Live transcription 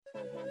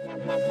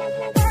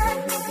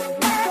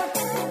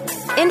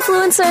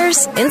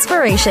Influencers,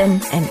 inspiration,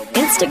 and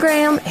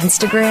Instagram.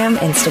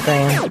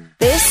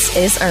 This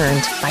is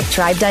Earned by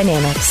Tribe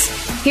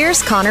Dynamics.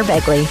 Here's Connor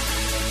Begley.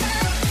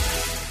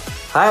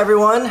 Hi,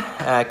 everyone.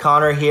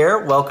 Connor here.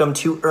 Welcome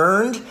to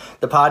Earned,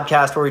 the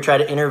podcast where we try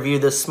to interview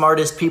the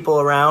smartest people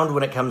around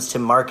when it comes to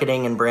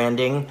marketing and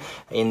branding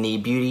in the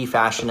beauty,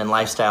 fashion, and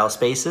lifestyle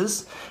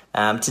spaces.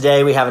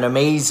 Today, we have an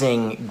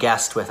amazing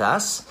guest with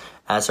us.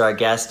 So our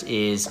guest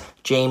is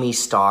Jamie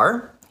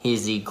Starr.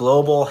 He's the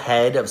global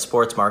head of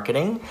sports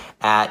marketing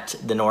at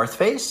The North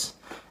Face.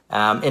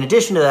 In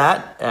addition to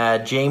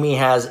that, Jamie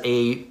has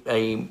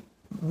a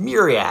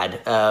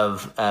myriad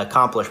of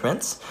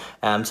accomplishments.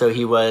 So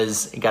he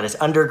got his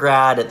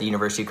undergrad at the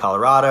University of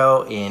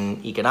Colorado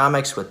in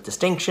economics with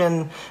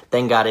distinction,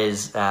 then got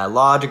his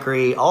law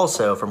degree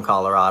also from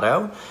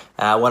Colorado,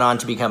 went on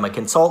to become a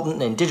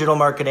consultant in digital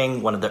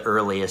marketing, one of the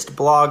earliest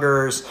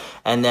bloggers,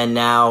 and then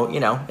now,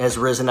 has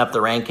risen up the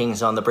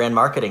rankings on the brand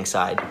marketing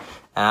side.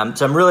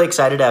 So I'm really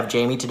excited to have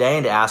Jamie today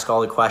and to ask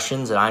all the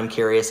questions that I'm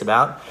curious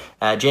about.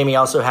 Jamie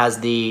also has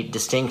the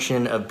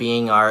distinction of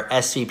being our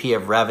SVP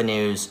of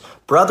Revenue's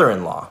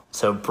brother-in-law.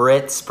 So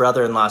Britt's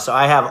brother-in-law. So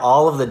I have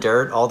all of the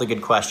dirt, all the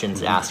good questions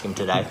to ask him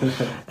today.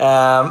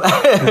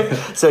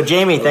 So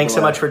Jamie, thanks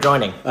so much for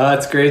joining.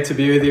 It's great to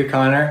be with you,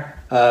 Connor.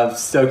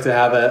 Stoked to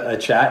have a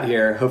chat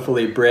here.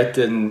 Hopefully Britt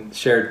didn't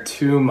share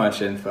too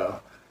much info.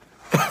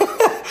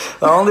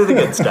 Only the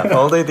good stuff.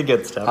 Only the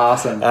good stuff.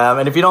 Awesome.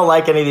 And if you don't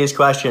like any of these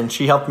questions,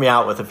 she helped me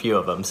out with a few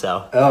of them.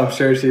 So. Oh, I'm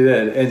sure she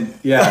did. And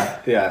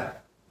yeah.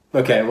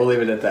 Okay, we'll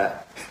leave it at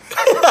that.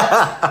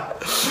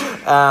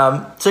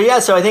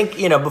 So I think,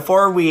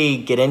 before we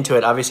get into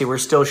it, obviously we're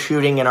still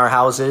shooting in our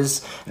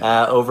houses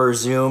over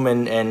Zoom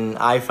and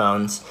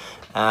iPhones.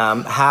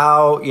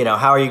 How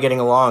are you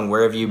getting along?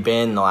 Where have you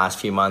been the last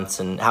few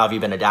months, and how have you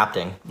been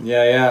adapting?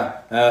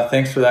 Yeah.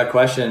 Thanks for that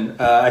question.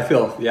 I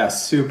feel,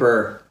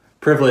 super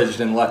privileged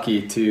and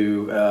lucky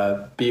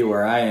to be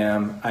where I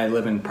am. I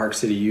live in Park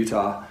City,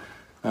 Utah.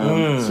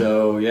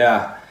 So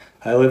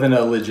I live in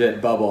a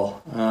legit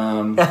bubble.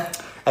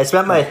 I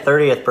spent my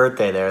 30th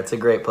birthday there. It's a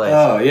great place.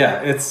 Oh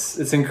yeah,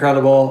 it's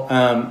incredible.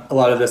 A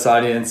lot of this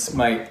audience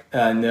might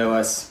know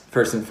us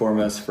first and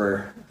foremost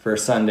for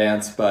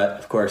Sundance, but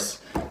of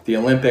course the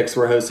Olympics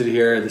were hosted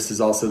here. This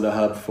is also the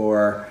hub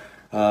for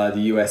the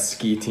U.S.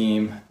 ski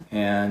team,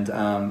 and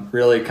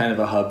really kind of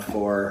a hub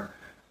for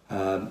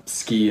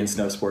ski and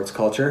snow sports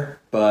culture.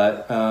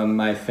 But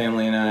my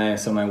family and I,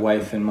 so my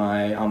wife and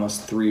my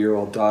almost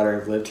 3-year-old daughter,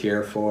 have lived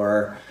here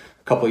for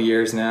a couple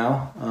years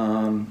now,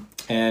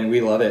 and we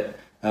love it.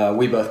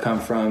 We both come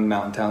from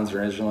mountain towns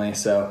originally,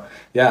 so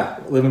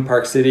live in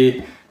Park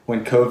City.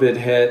 When COVID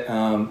hit,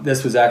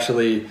 this was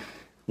actually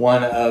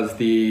one of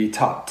the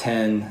top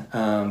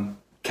 10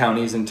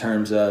 counties in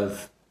terms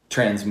of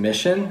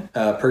transmission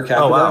per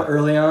capita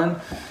early on,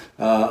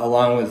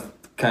 along with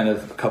kind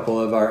of a couple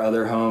of our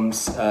other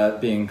homes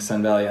being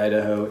Sun Valley,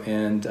 Idaho,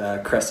 and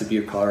Crested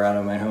Butte,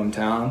 Colorado, my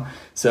hometown.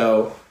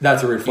 So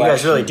that's a reflection. You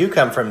guys really do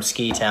come from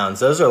ski towns.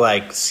 Those are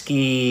like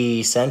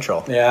ski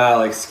central. Yeah,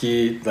 like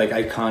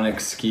iconic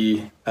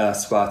ski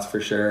spots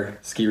for sure.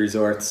 Ski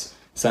resorts.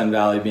 Sun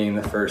Valley being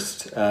the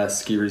first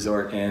ski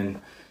resort in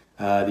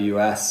the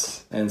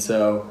U.S. And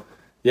so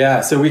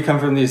we come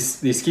from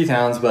these ski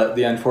towns, but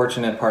the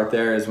unfortunate part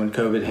there is when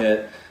COVID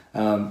hit,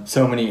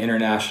 so many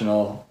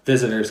international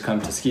visitors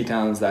come to ski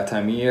towns that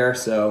time of year.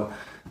 So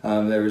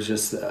there was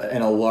just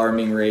an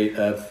alarming rate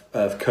of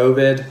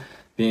COVID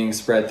being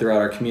spread throughout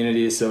our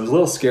communities. So it was a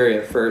little scary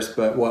at first,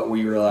 but what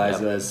we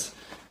realized was,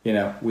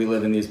 we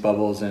live in these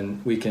bubbles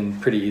and we can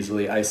pretty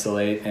easily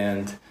isolate.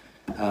 And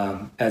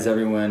as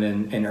everyone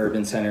in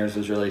urban centers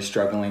was really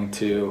struggling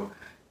to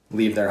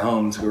leave their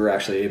homes, we were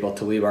actually able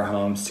to leave our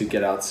homes to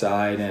get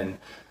outside. And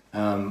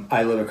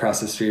I live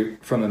across the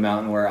street from a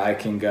mountain where I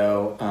can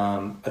go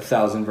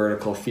 1,000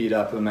 vertical feet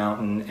up a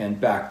mountain and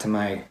back to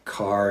my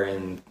car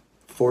in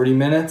 40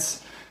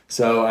 minutes.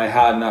 So I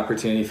had an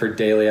opportunity for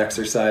daily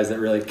exercise that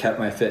really kept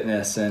my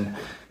fitness and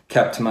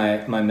kept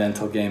my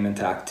mental game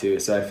intact too.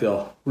 So I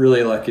feel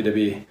really lucky to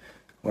be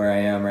where I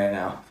am right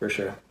now, for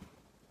sure.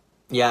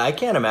 Yeah, I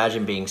can't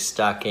imagine being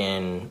stuck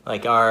in,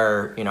 like,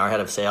 our head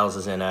of sales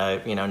is in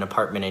an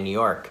apartment in New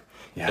York.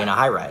 In a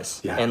high rise.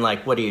 Yeah. And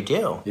what do you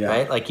do?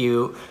 Yeah. Right?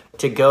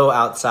 To go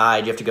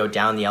outside, you have to go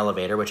down the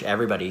elevator, which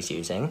everybody's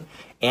using,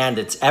 and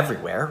it's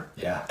everywhere.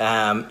 Yeah.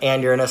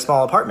 And you're in a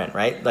small apartment,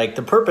 right? Like,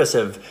 the purpose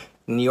of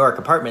New York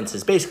apartments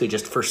is basically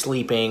just for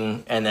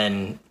sleeping and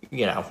then,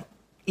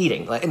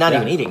 eating. Not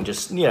even eating,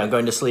 just,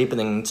 going to sleep and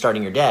then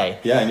starting your day.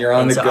 Yeah, and you're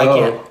on the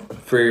go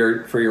for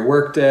your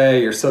work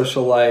day, your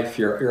social life.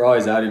 You're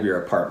always out of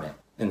your apartment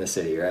in the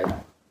city, right?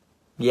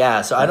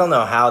 Yeah, so I don't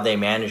know how they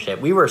managed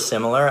it. We were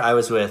similar. I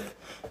was with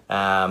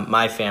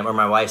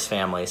my wife's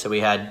family, so we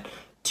had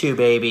 2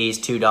 babies,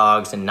 2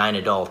 dogs, and 9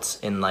 adults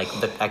in like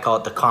I call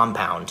it the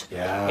compound.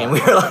 Yeah. And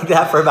we were like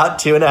that for about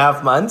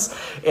 2.5 months,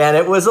 and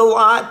it was a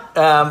lot,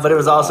 but it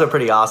was also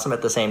pretty awesome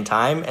at the same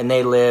time. And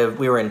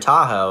we were in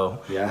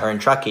Tahoe or in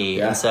Truckee,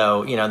 and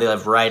so they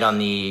live right on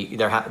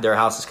their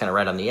house is kind of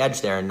right on the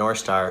edge there in North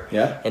Star.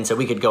 Yeah. And so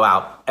we could go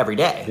out every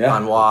day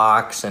on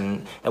walks,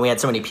 and we had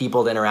so many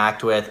people to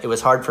interact with. It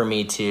was hard for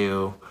me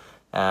to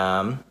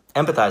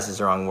empathize is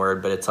the wrong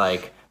word, but it's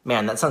like,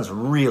 man, that sounds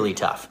really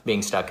tough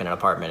being stuck in an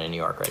apartment in New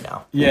York right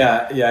now.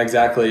 Yeah,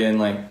 exactly. And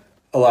like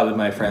a lot of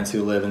my friends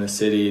who live in the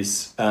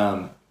cities,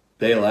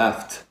 they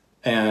left.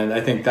 And I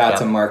think that's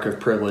a mark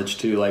of privilege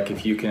too. Like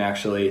if you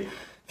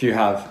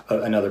have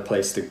another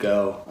place to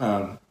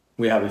go.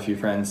 We have a few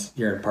friends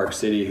here in Park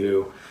City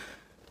who,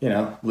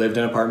 lived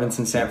in apartments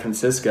in San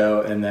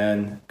Francisco, and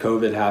then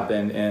COVID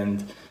happened,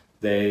 and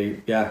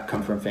they,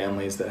 come from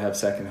families that have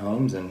second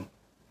homes, and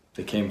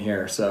they came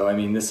here. So, I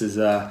mean, this is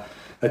a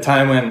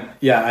time when,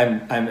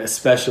 I'm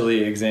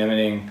especially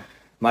examining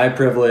my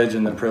privilege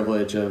and the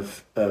privilege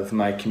of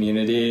my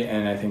community.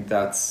 And I think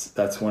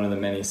that's one of the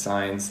many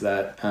signs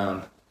that,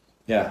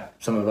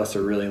 some of us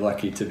are really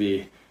lucky to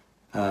be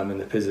in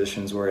the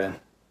positions we're in.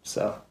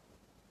 So.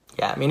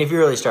 Yeah, I mean, if you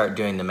really start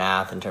doing the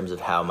math in terms of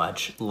how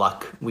much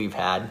luck we've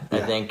had, I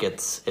think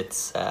it's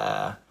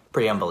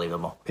pretty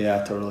unbelievable.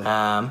 Yeah, totally.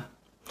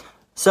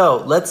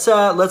 So let's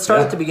start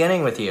at the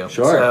beginning with you.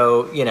 Sure.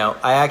 So,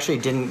 I actually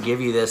didn't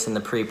give you this in the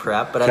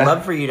pre-prep, but I'd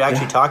love for you to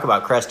actually talk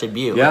about Crested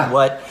Butte. Yeah.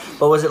 What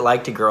was it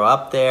like to grow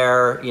up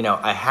there?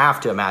 I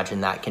have to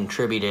imagine that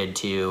contributed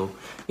to,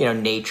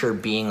 nature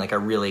being like a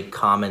really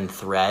common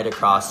thread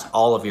across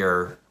all of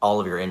your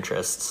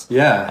interests.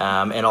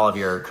 Yeah. And all of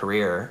your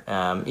career.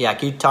 Can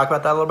you talk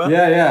about that a little bit?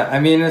 Yeah. I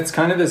mean, it's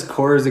kind of as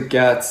core as it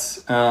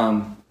gets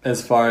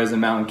as far as a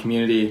mountain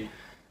community.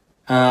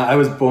 I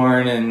was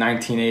born in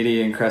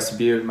 1980 in Crested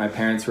Butte. My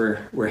parents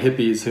were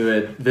hippies who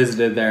had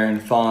visited there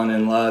and fallen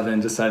in love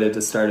and decided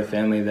to start a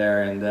family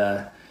there.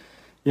 And,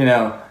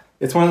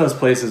 it's one of those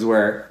places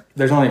where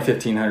there's only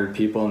 1,500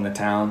 people in the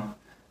town.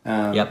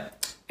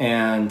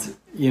 And,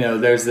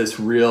 there's this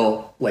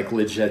real, like,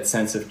 legit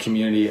sense of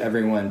community.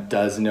 Everyone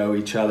does know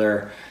each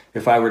other.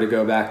 If I were to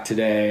go back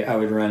today, I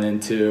would run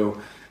into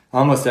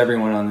almost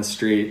everyone on the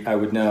street I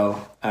would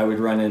know. I would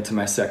run into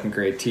my second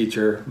grade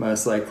teacher,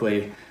 most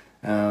likely.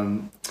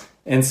 And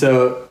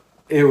so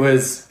it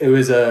was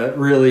a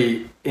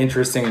really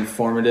interesting and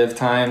formative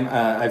time.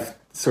 I've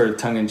sort of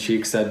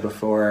tongue-in-cheek said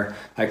before,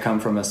 I come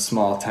from a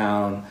small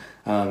town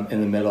in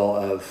the middle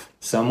of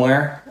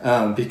somewhere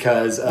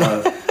because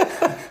of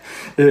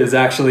it was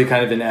actually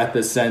kind of an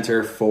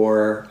epicenter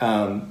for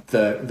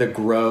the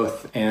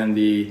growth and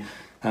the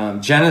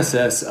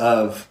genesis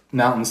of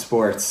mountain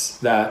sports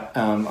that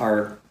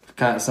are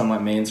kind of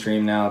somewhat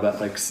mainstream now, but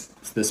like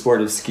the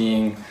sport of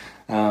skiing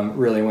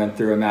really went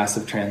through a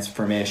massive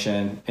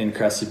transformation in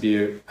Crested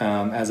Butte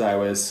as I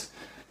was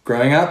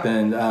growing up,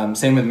 and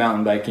same with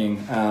mountain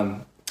biking.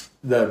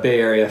 The Bay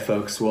Area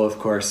folks will, of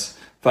course,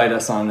 fight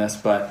us on this,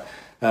 but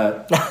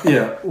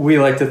we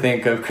like to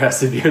think of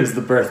Crested Butte as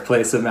the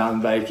birthplace of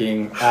mountain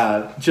biking,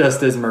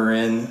 just as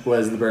Marin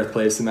was the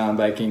birthplace of mountain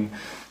biking.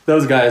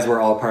 Those guys were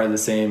all part of the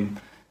same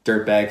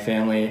dirtbag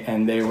family,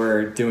 and they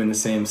were doing the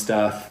same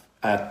stuff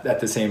at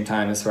the same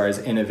time as far as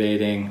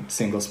innovating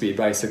single-speed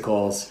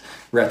bicycles,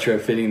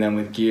 retrofitting them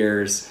with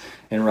gears,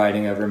 and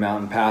riding over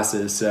mountain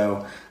passes.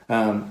 So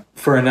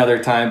for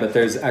another time, but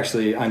there's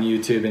actually on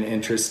YouTube an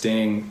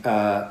interesting,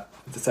 I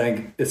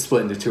think it's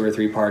split into 2 or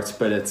 3 parts,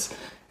 but it's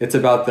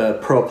about the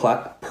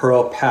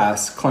Pearl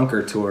Pass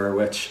Clunker Tour,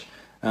 which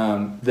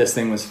this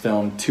thing was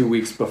filmed 2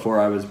 weeks before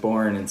I was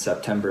born in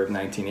September of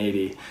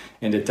 1980,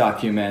 and it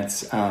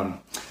documents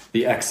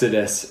the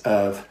exodus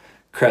of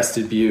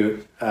Crested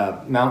Butte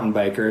mountain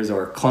bikers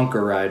or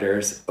clunker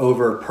riders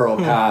over Pearl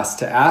Pass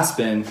to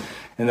Aspen.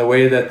 And the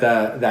way that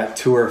that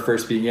tour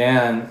first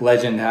began,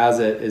 legend has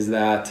it, is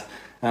that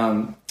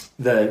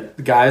the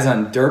guys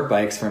on dirt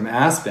bikes from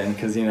Aspen,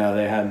 because they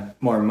had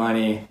more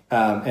money,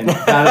 and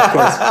that of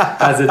course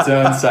has its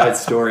own side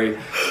story.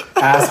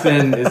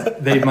 Aspen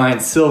they mine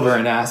silver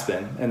in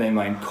Aspen, and they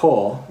mine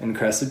coal in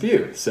Crested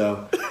Butte.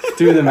 So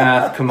do the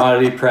math,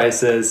 commodity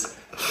prices.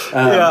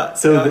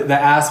 The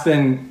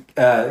Aspen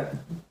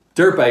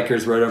dirt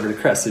bikers rode over to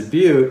Crested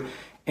Butte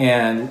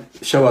and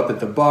show up at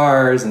the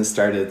bars and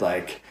started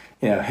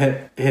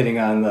hitting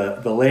on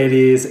the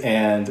ladies,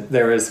 and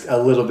there was a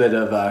little bit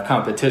of a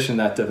competition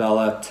that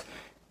developed,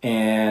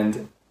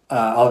 and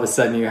all of a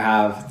sudden you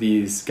have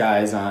these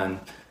guys on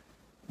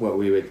what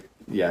we would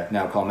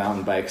now call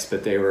mountain bikes,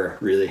 but they were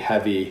really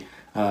heavy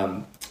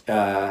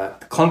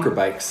clunker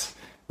bikes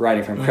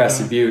riding from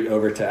Crested Butte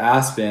over to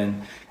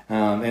Aspen.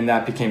 And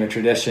that became a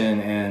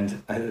tradition,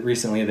 and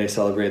recently they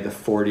celebrated the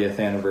 40th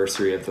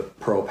anniversary of the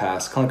Pearl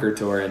Pass Clunker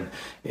Tour, and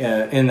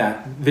in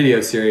that video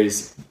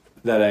series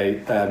that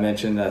I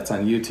mentioned that's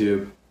on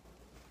YouTube,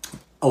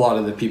 a lot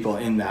of the people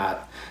in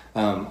that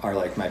are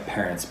like my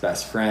parents'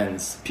 best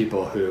friends,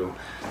 people who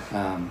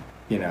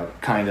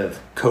kind of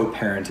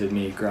co-parented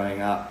me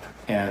growing up,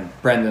 and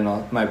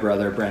Brendan, my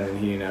brother Brendan,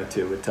 who you know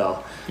too, would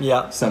tell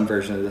some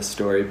version of this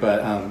story.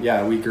 But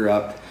we grew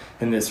up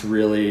in this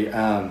really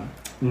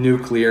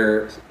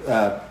nuclear,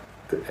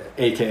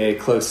 aka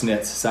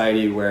close-knit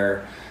society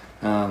where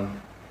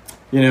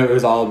it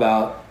was all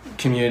about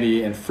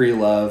community and free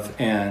love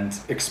and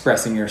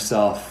expressing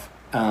yourself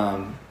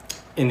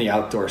in the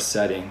outdoor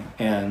setting,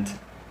 and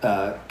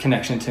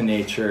connection to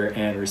nature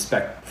and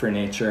respect for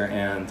nature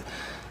and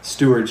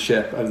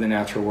stewardship of the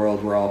natural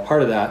world were all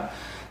part of that.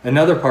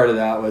 Another part of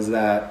that was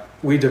that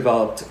we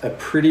developed a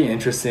pretty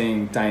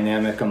interesting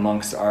dynamic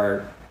amongst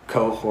our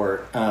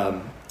cohort,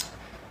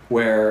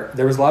 where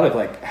there was a lot of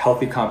like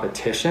healthy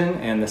competition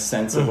and the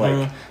sense of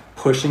like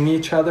pushing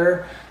each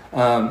other.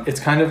 It's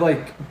kind of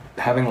like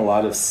having a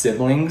lot of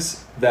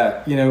siblings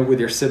that, with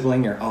your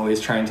sibling, you're always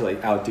trying to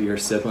like outdo your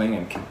sibling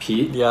and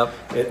compete.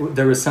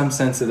 There was some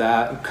sense of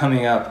that.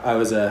 Coming up, I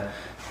was a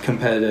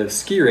competitive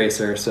ski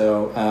racer,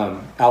 so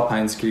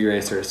alpine ski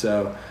racer,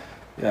 so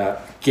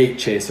gate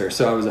chaser.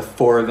 So I was a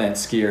 4-event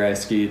skier. I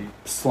skied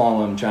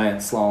slalom, giant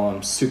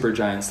slalom, super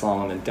giant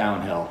slalom, and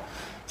downhill.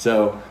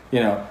 So,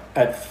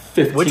 at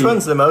 15... Which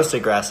one's the most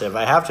aggressive?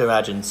 I have to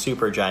imagine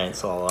super giant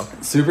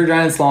slalom. Super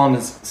giant slalom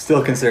is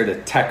still considered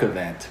a tech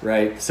event,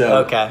 right?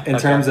 So in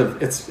terms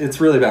of, it's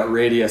really about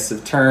radius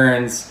of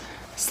turns.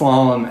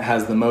 Slalom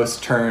has the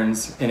most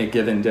turns in a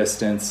given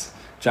distance.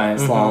 Giant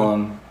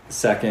slalom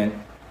second,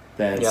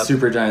 then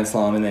super giant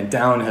slalom, and then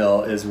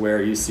downhill is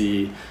where you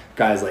see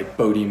guys like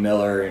Bodie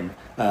Miller and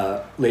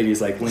ladies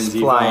like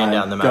Lindsey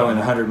Vonn going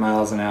 100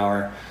 miles an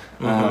hour.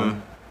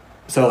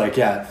 So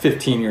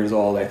 15 years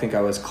old, I think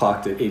I was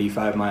clocked at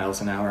 85 miles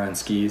an hour on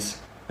skis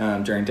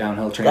during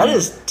downhill training. That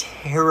is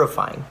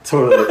terrifying.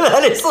 Totally.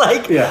 That is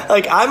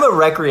like I'm a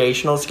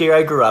recreational skier.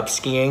 I grew up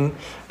skiing.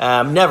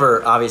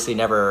 Never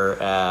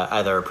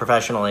either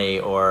professionally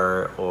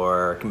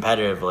or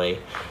competitively.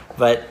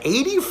 But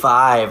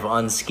 85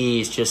 on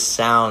skis just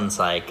sounds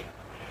like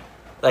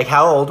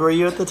how old were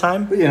you at the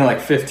time?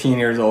 15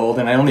 years old,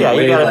 and I only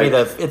weighed you gotta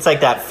be it's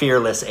like that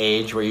fearless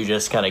age where you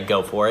just kind of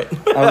go for it.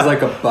 I was like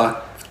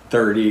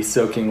 $130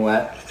 soaking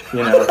wet.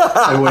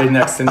 I weighed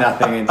next to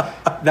nothing, and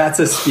that's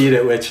a speed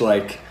at which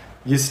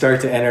you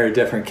start to enter a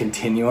different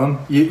continuum.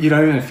 You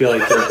don't even feel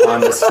like you're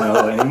on the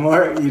snow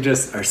anymore. You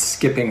just are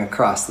skipping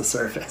across the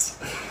surface.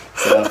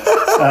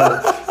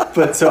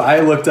 So I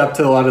looked up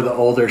to a lot of the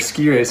older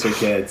ski racer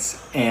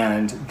kids,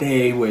 and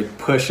they would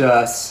push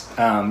us,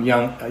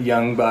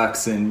 young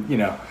bucks, and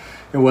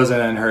it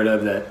wasn't unheard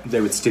of that they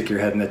would stick your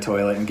head in the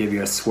toilet and give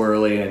you a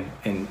swirly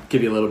and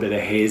give you a little bit of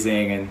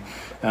hazing. And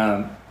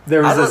I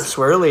thought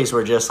swirlies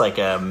were just like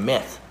a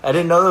myth. I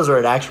didn't know those were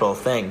an actual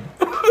thing.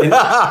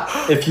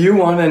 If you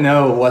want to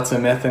know what's a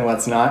myth and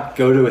what's not,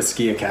 go to a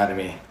ski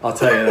academy. I'll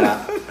tell you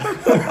that.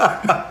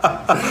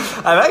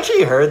 I've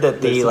actually heard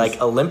that the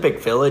Olympic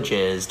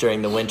villages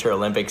during the Winter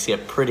Olympics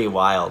get pretty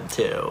wild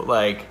too.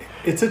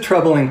 It's a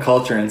troubling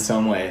culture in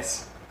some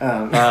ways.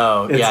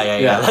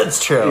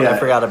 That's true. Yeah. I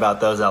forgot about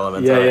those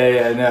elements.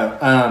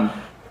 No.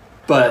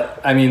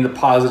 But I mean, the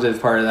positive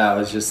part of that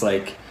was just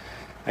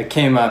I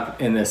came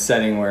up in this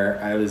setting where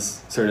I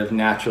was sort of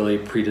naturally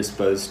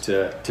predisposed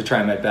to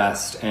try my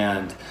best,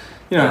 and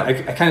I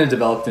kind of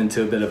developed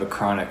into a bit of a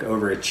chronic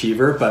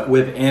overachiever, but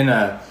within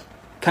a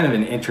kind of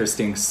an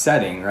interesting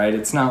setting, right?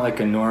 It's not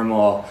like a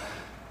normal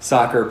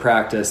soccer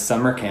practice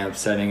summer camp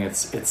setting.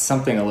 It's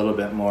something a little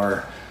bit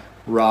more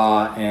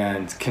raw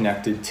and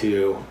connected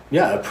to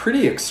a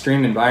pretty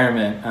extreme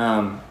environment.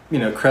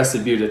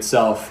 Crested Butte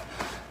itself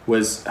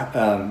was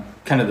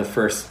kind of the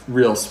first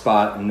real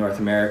spot in North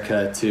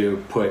America to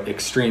put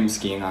extreme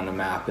skiing on the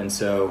map. And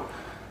so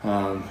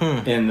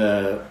in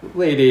the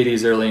late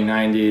 80s, early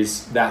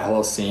 90s, that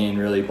whole scene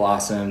really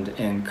blossomed,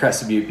 and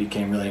Crested Butte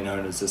became really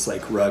known as this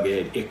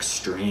rugged,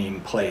 extreme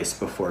place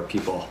before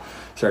people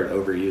started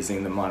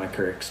overusing the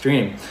moniker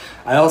extreme.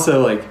 I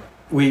also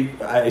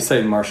I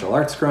studied martial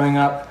arts growing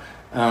up.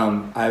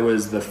 I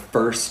was the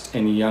first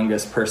and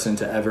youngest person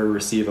to ever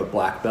receive a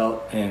black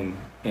belt in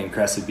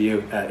Crested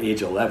Butte at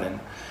age 11.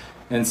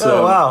 And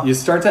so you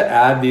start to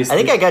add these... I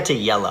think I got to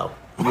yellow.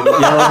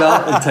 Yellow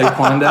belt in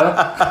Taekwondo?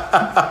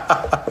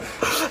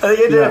 I think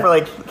I did it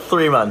for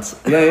 3 months.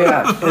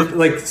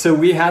 Yeah. So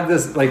we had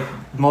this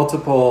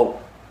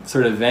multiple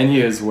sort of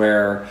venues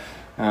where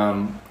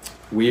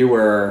we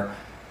were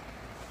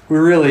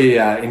really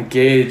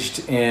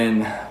engaged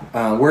in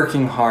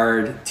working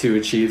hard to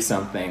achieve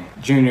something.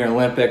 Junior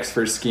Olympics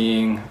for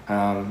skiing,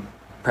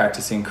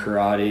 practicing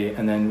karate,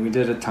 and then we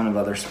did a ton of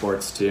other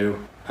sports too.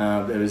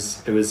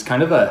 It was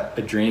kind of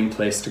a dream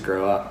place to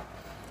grow up.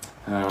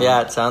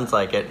 It sounds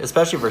like it,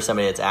 especially for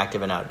somebody that's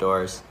active and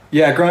outdoors.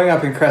 Yeah, growing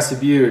up in Crested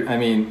Butte, I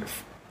mean,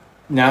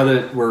 now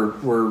that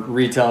we're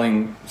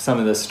retelling some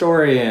of the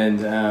story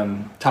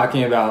and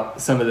talking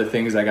about some of the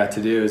things I got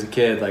to do as a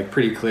kid,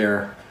 pretty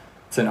clear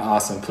it's an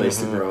awesome place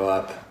to grow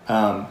up.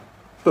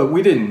 But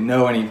we didn't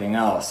know anything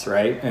else,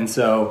 right? And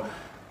so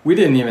we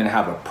didn't even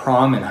have a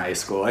prom in high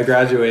school. I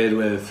graduated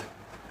with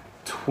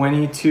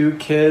 22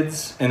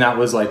 kids, and that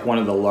was one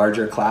of the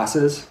larger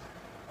classes,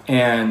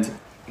 and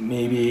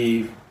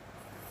maybe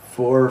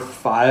 4 or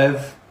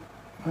 5,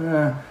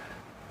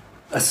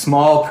 a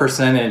small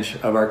percentage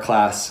of our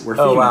class were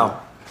female.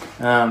 Oh,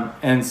 wow.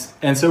 And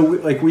so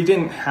we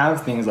didn't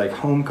have things like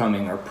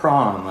homecoming or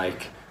prom.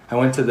 Like I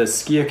went to the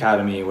ski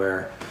academy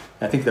where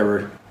I think there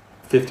were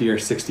 50 or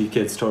 60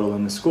 kids total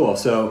in the school.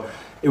 So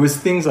it was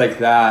things like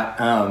that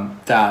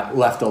that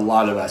left a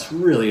lot of us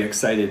really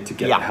excited to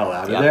get the hell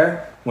out of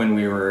there when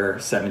we were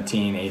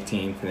 17,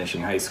 18,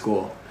 finishing high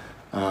school.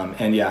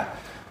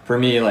 For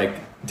me, like,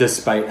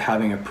 despite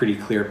having a pretty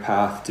clear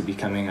path to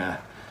becoming a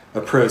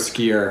pro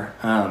skier,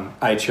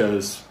 I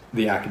chose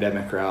the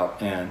academic route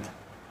and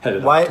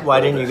headed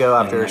Why didn't you go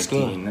after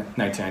skiing?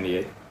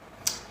 1998.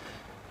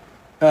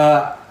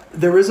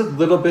 There was a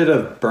little bit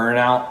of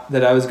burnout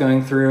that I was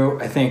going through.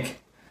 I think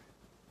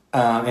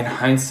in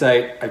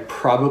hindsight, I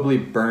probably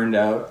burned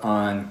out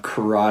on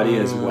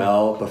karate as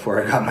well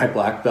before I got my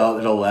black belt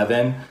at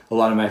 11. A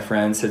lot of my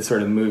friends had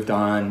sort of moved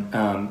on,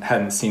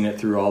 hadn't seen it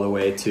through all the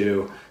way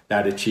to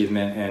that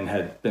achievement and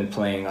had been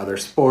playing other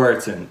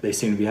sports, and they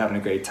seemed to be having a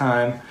great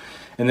time.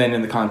 And then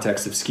in the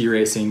context of ski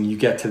racing, you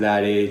get to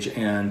that age,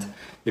 and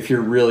if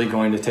you're really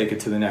going to take it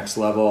to the next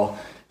level,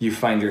 you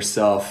find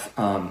yourself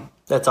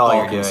that's all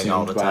you're doing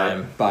all the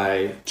time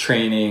by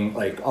training,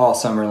 like all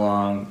summer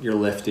long. You're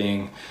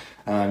lifting,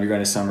 you're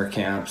going to summer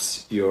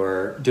camps,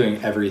 you're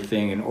doing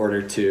everything in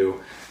order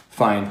to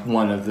find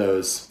one of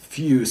those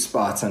few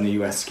spots on the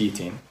U.S. ski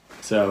team.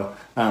 So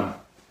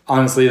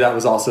honestly, that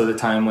was also the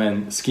time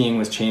when skiing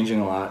was changing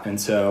a lot,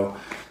 and so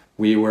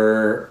we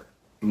were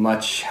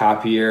much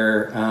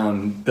happier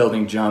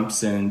building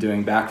jumps and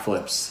doing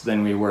backflips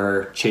than we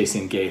were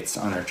chasing gates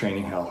on our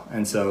training hill.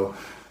 And so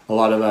a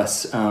lot of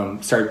us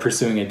started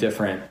pursuing a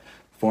different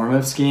form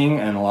of skiing,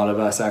 and a lot of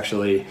us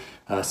actually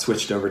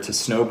switched over to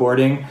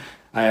snowboarding.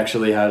 I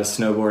actually had a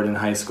snowboard in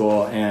high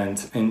school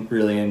and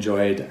really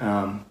enjoyed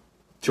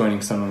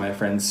joining some of my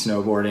friends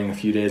snowboarding a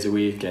few days a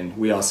week, and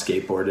we all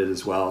skateboarded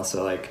as well.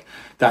 So like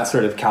that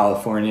sort of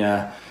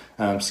California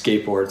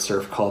skateboard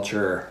surf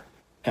culture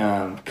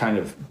kind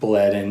of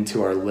bled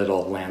into our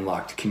little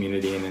landlocked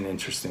community in an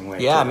interesting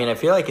way. Yeah, too. I mean, I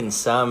feel like in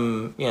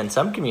some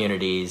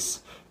communities,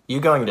 you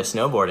going to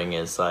snowboarding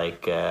is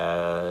like,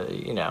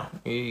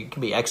 you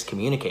can be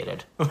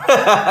excommunicated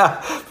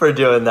for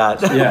doing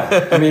that.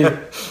 Yeah, I mean,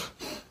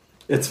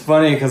 it's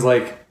funny because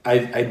like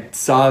I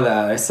saw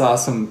that. I saw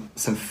some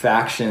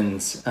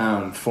factions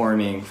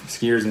forming,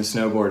 skiers and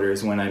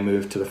snowboarders, when I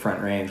moved to the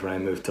Front Range, when I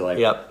moved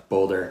to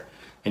Boulder,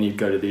 and you'd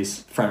go to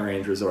these Front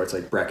Range resorts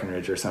like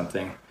Breckenridge or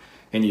something,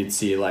 and you'd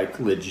see like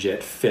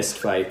legit fist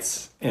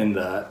fights in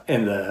the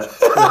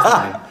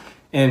line.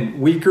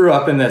 And we grew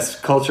up in this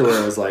culture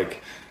where it was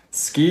like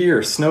ski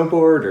or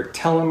snowboard or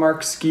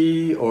telemark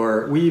ski,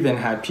 or we even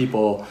had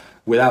people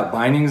without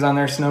bindings on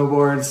their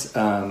snowboards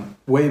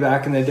way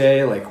back in the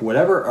day. Like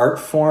whatever art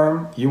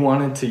form you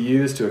wanted to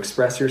use to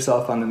express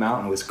yourself on the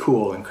mountain was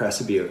cool in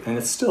Crested Butte, and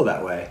it's still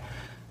that way.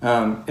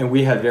 And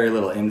we had very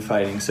little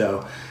infighting,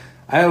 so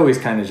I always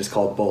kind of just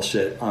called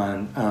bullshit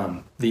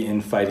on the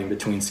infighting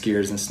between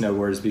skiers and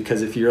snowboarders,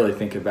 because if you really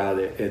think about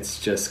it, it's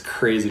just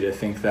crazy to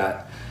think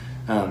that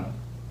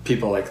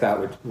people like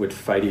that would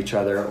fight each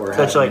other or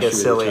such have like an a issue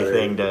silly with each other.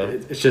 thing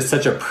to. It's just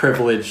such a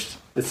privileged.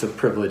 It's a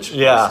privileged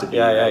place to be.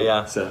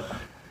 Yeah. So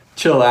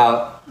chill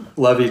out,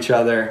 love each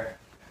other,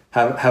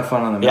 have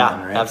fun on the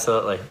mountain, right? Yeah,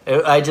 absolutely.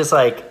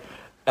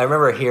 I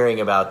remember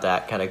hearing about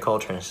that kind of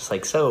culture, and it's just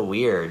like so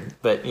weird.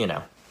 But I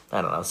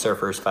don't know,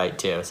 surfers fight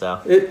too.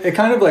 So it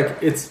kind of like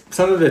it's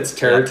some of it's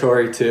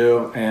territory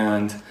too,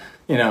 and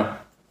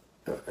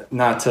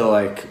not to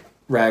like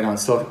rag on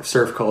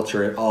surf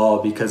culture at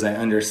all, because I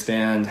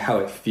understand how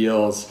it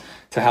feels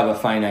to have a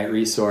finite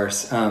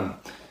resource.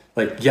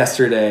 Like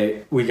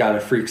yesterday, we got a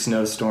freak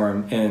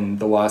snowstorm in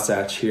the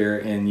Wasatch here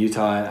in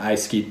Utah, and I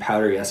skied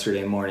powder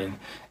yesterday morning,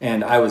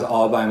 and I was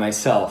all by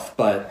myself.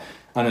 But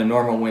on a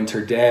normal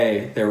winter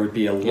day, there would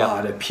be a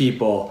lot of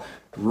people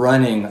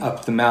running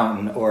up the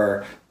mountain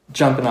or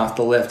jumping off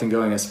the lift and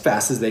going as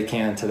fast as they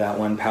can to that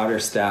one powder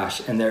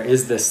stash. And there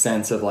is this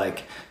sense of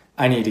like,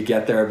 I need to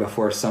get there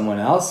before someone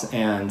else,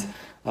 and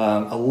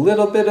a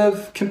little bit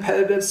of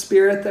competitive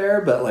spirit there.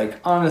 But like,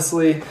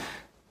 honestly,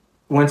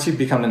 once you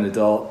become an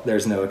adult,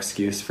 there's no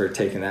excuse for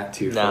taking that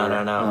too far.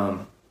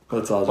 No.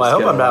 Let's all just I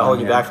hope I'm not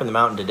holding you here. back from the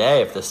mountain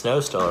today if the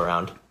snow's still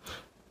around.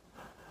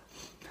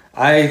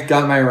 I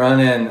got my run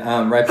in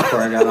right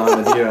before I got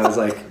on with you. I was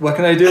like, what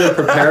can I do to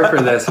prepare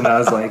for this? And I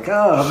was like,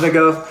 I'm going to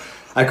go.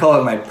 I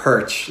call it my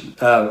perch.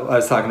 I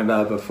was talking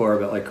about it before,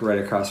 but like right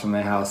across from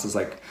my house is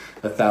like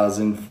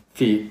 1,000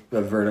 feet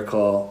of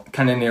vertical,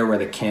 kind of near where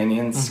the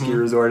Canyon ski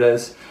resort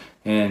is.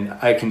 And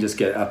I can just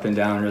get up and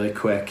down really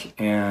quick.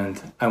 And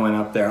I went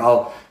up there.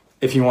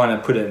 If you want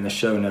to put it in the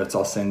show notes,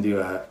 I'll send you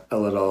a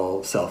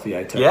little selfie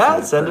I took. Yeah,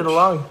 send it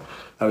along.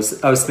 I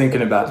was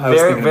thinking about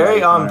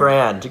very on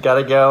brand. You got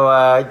to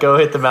go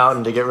hit the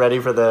mountain to get ready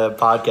for the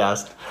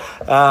podcast.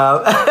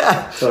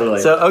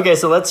 Totally.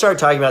 So let's start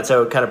talking about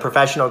kind of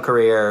professional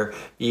career.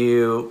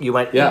 You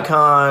went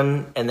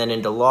econ and then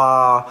into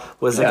law.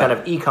 Was it kind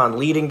of econ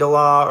leading to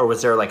law, or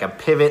was there like a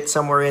pivot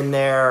somewhere in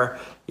there?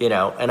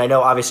 and I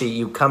know obviously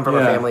you come from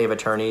a family of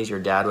attorneys. Your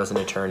dad was an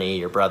attorney.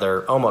 Your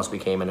brother almost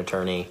became an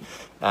attorney.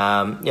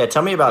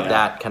 Tell me about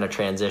that kind of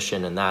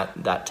transition and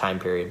that time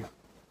period.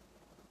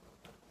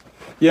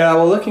 Yeah,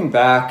 well, looking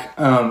back,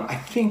 I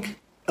think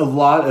a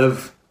lot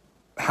of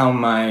how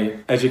my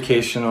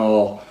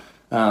educational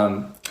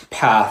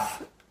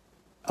path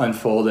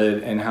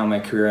unfolded and how my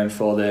career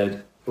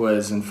unfolded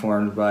was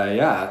informed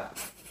by,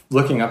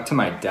 looking up to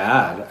my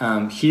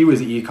dad. He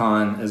was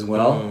econ as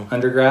well,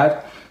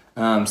 undergrad.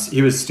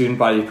 He was student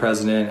body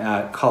president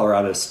at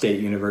Colorado State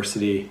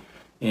University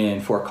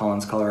in Fort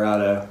Collins,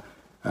 Colorado.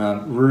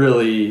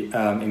 Really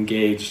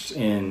engaged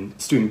in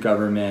student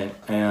government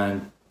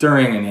and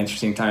during an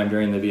interesting time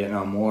during the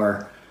Vietnam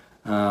War.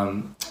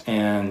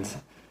 And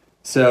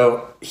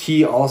so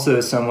he also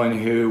is someone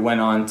who went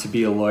on to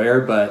be a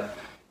lawyer, but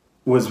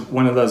was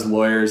one of those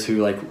lawyers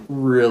who like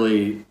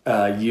really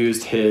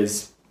used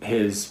his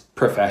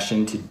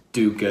profession to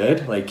do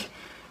good. Like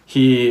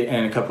he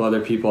and a couple other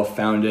people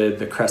founded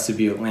the Crested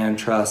Butte Land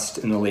Trust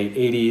in the late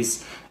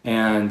 80s,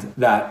 and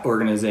that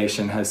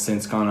organization has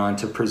since gone on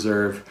to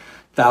preserve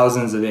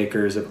thousands of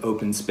acres of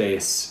open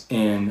space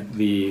in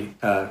the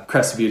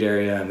Crested Butte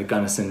area and the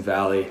Gunnison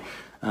Valley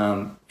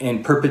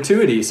in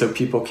perpetuity, so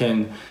people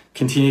can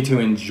continue to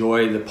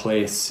enjoy the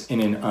place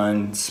in an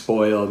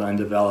unspoiled,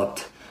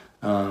 undeveloped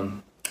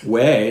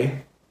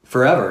way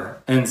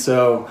forever. And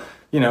so,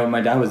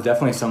 my dad was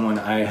definitely someone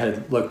I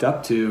had looked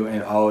up to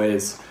and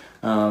always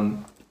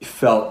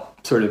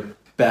felt sort of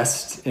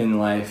best in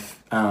life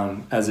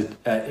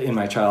in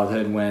my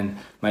childhood when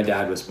my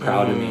dad was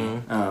proud of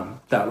me.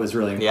 That was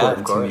really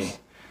important to me.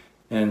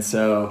 And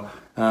so,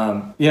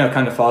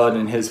 kind of followed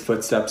in his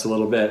footsteps a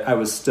little bit. I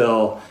was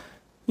still,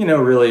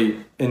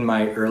 really in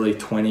my early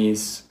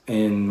 20s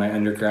in my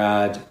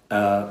undergrad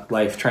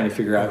life, trying to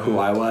figure out who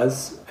I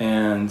was.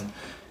 And,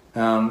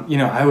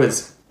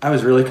 I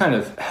was really kind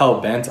of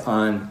hell-bent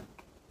on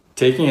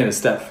taking it a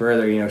step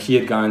further. He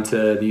had gone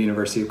to the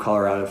University of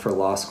Colorado for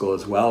law school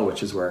as well,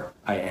 which is where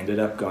I ended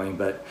up going.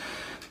 But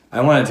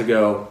I wanted to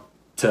go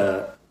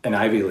to an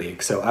Ivy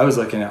League. So I was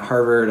looking at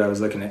Harvard, I was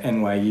looking at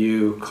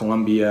NYU,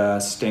 Columbia,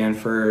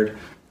 Stanford,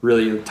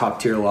 really top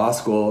tier law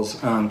schools,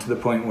 to the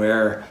point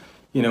where,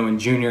 when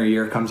junior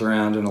year comes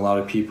around and a lot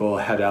of people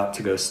head out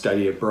to go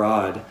study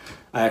abroad,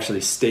 I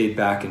actually stayed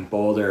back in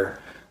Boulder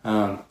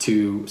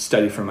to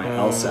study for my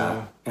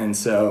LSAT. And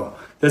so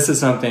this is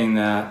something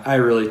that I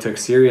really took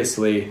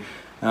seriously.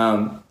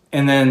 And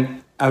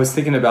then I was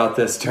thinking about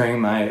this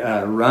during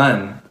my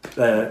run,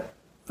 and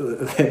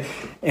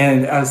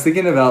I was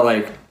thinking about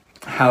like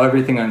how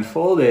everything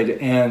unfolded,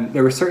 and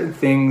there were certain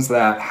things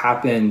that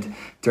happened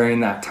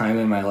during that time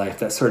in my life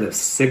that sort of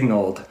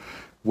signaled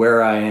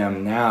where I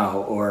am now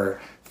or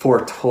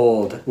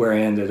foretold where I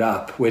ended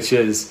up, which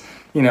is,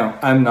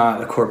 I'm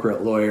not a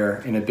corporate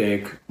lawyer in a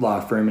big law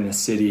firm in a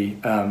city.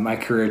 My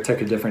career took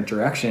a different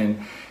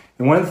direction.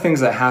 And one of the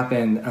things that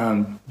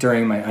happened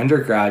during my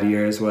undergrad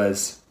years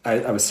was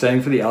I was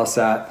studying for the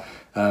LSAT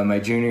my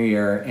junior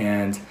year,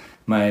 and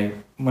one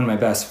of my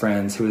best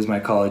friends, who was my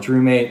college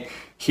roommate,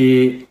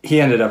 he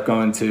ended up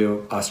going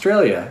to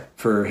Australia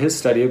for his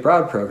study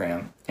abroad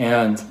program.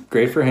 And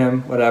great for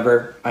him,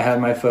 whatever. I had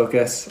my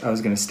focus. I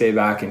was going to stay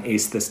back and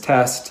ace this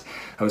test.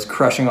 I was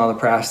crushing all the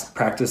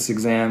practice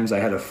exams. I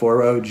had a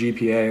 4.0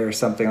 GPA or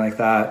something like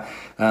that.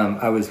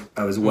 I was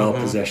well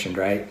positioned,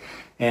 right?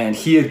 And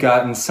he had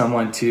gotten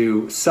someone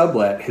to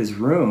sublet his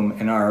room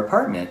in our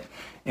apartment.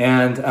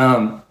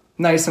 And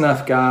nice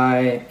enough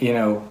guy,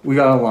 we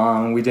got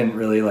along. We didn't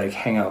really like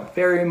hang out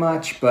very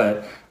much,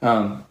 but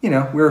we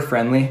were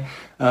friendly.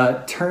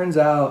 Turns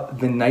out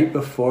the night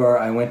before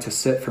I went to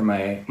sit for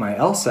my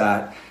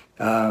LSAT,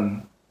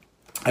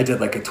 I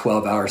did like a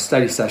 12-hour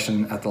study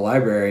session at the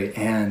library,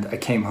 and I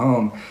came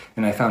home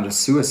and I found a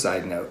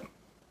suicide note.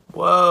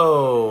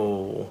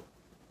 Whoa.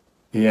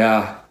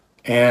 Yeah.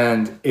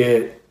 And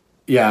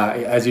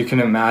as you can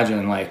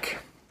imagine, like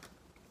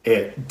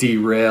it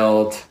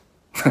derailed.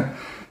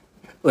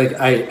 Like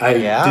I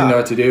didn't know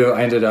what to do.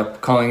 I ended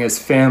up calling his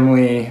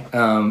family,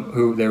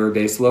 who they were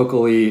based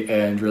locally,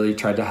 and really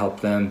tried to help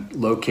them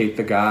locate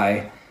the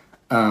guy.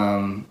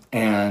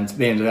 And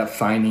they ended up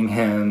finding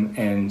him,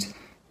 and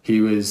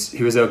he was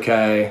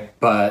okay.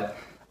 But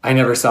I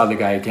never saw the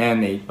guy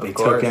again. They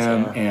took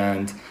him,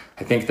 and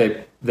I think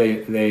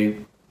they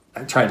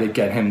tried to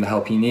get him the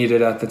help he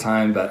needed at the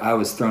time. But I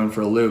was thrown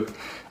for a loop.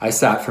 I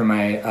sat for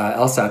my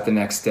LSAT the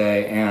next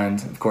day,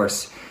 and of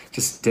course,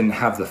 just didn't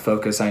have the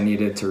focus I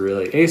needed to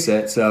really ace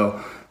it.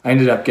 So I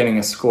ended up getting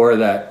a score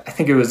that I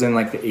think it was in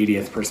like the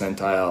 80th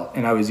percentile.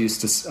 And I was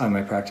used to, on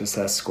my practice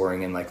test,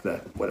 scoring in like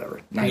the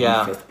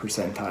 95th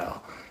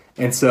percentile.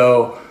 And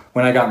so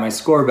when I got my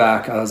score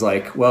back, I was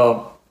like,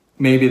 well,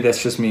 maybe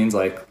this just means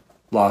like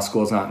law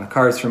school's not in the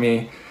cards for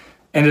me.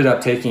 Ended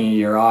up taking a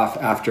year off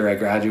after I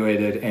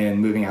graduated and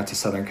moving out to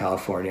Southern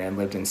California and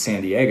lived in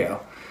San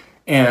Diego.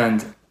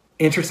 And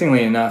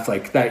interestingly enough,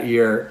 like that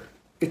year,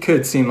 it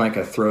could seem like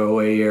a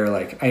throwaway year.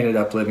 Like I ended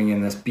up living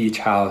in this beach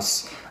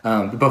house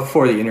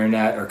before the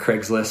internet or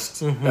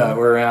Craigslist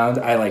were around.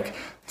 I like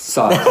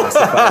saw a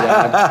classified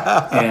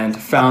ad and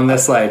found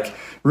this like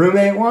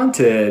roommate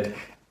wanted.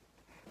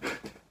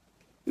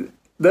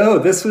 No,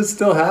 this was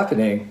still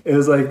happening. It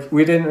was like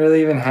we didn't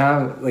really even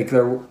have like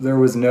there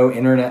was no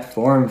internet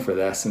forum for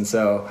this, and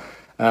so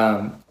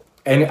and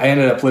I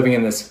ended up living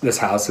in this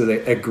house with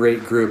a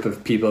great group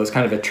of people. It was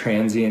kind of a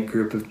transient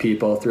group of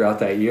people throughout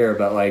that year,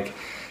 but like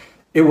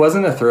it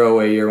wasn't a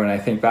throwaway year when I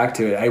think back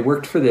to it. I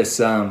worked for this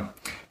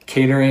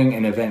catering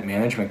and event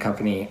management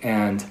company,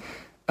 and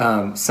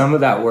some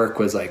of that work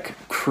was like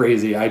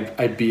crazy.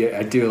 I'd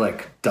do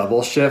like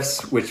double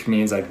shifts, which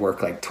means I'd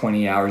work like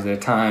 20 hours at a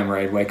time, or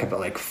I'd wake up at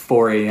like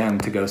 4 a.m.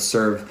 to go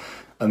serve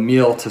a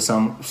meal to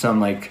some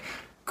like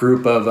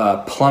group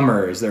of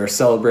plumbers. They're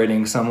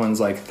celebrating someone's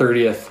like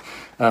 30th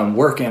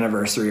work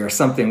anniversary or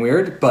something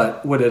weird.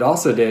 But what it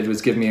also did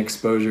was give me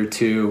exposure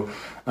to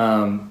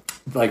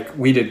like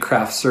we did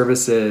craft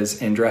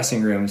services in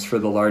dressing rooms for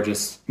the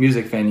largest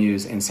music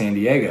venues in San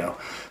Diego.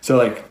 So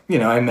like, you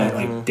know, I met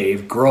like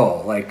Dave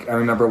Grohl. Like I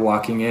remember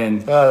walking in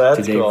to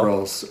Dave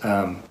Grohl's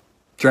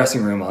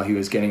dressing room while he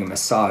was getting a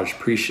massage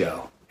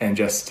pre-show, and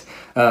just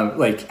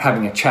like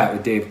having a chat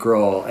with Dave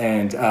Grohl.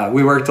 And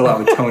we worked a lot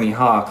with Tony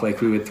Hawk.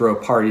 Like we would throw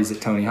parties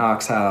at Tony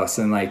Hawk's house,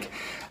 and like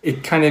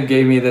it kind of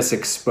gave me this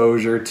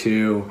exposure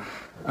to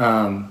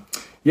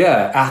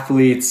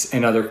athletes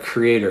and other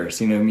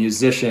creators, you know,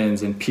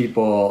 musicians and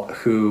people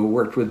who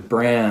worked with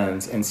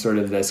brands, and sort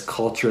of this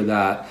culture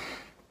that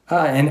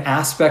an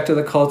aspect of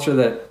the culture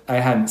that I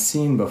hadn't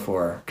seen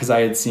before, because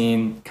I had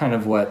seen kind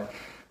of what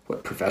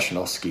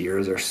professional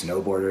skiers or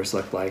snowboarders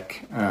look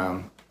like.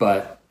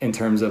 But in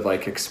terms of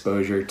like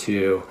exposure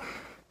to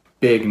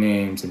big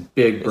names and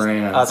big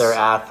brands, other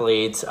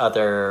athletes,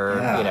 other,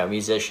 you know,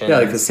 musicians. Yeah,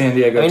 like the San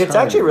Diego I mean, it's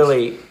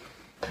actually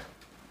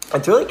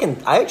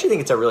Chargers. I actually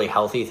think it's a really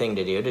healthy thing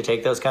to do, to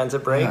take those kinds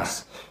of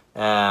breaks.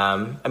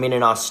 I mean,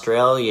 in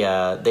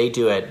Australia, they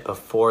do it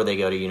before they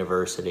go to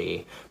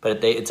university,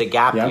 but it's a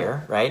gap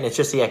year, right? And it's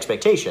just the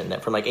expectation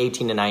that from like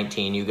 18 to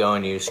 19, you go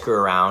and you screw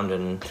around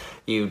and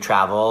you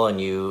travel,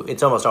 and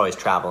it's almost always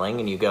traveling,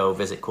 and you go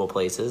visit cool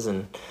places.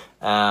 And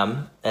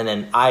then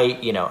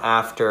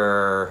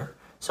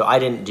so I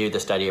didn't do the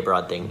study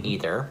abroad thing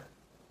either,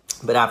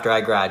 but after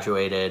I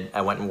graduated,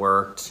 I went and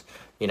worked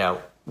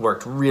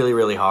really,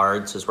 really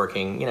hard. So I was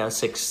working,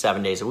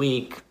 6-7 days a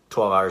week,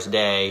 12 hours a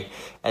day,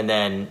 and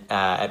then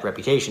at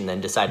Reputation,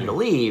 then decided to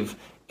leave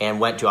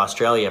and went to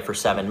Australia for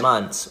 7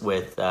 months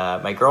with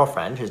my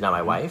girlfriend, who's now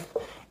my wife.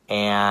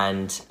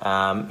 And,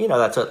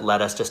 that's what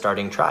led us to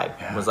starting Tribe.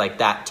 It was like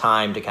that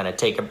time to kind of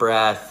take a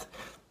breath,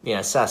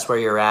 assess where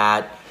you're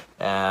at.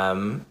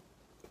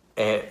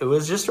 It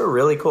was just a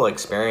really cool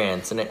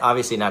experience. And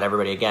obviously not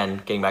everybody,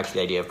 again, getting back to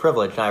the idea of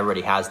privilege, not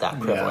everybody has that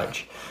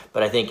privilege. Yeah.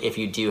 But I think if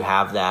you do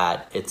have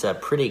that, it's a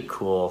pretty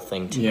cool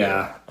thing to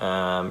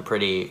do.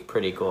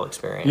 Pretty cool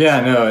experience. Yeah,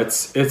 no,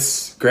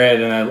 it's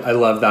great. And I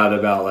love that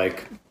about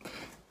like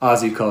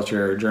Aussie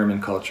culture,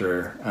 German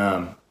culture.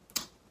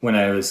 When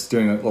I was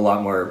doing a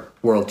lot more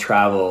world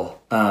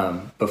travel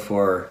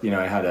before,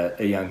 I had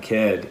a young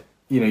kid,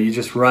 you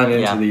just run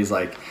into these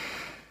like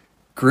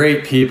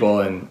great people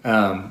and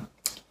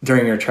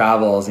during your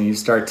travels, and you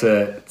start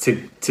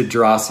to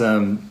draw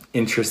some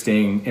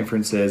interesting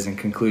inferences and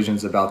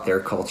conclusions about their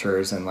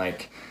cultures, and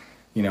like,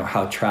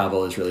 how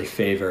travel is really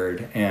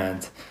favored.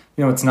 And,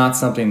 it's not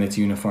something that's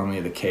uniformly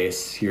the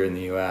case here in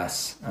the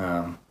US.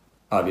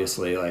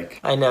 Obviously, like,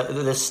 I know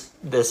the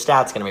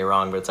stat's going to be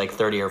wrong, but it's like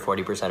 30 or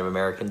 40% of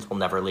Americans will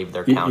never leave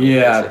their county.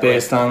 Yeah,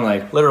 based on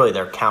like literally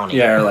their county.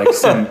 Yeah, or like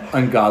some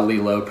ungodly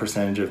low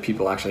percentage of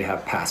people actually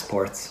have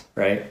passports,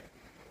 right?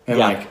 And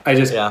like, I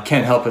just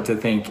can't help but to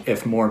think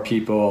if more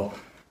people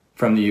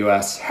from the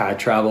US had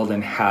traveled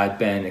and had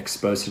been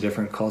exposed to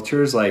different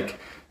cultures, like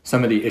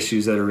some of the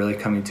issues that are really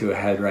coming to a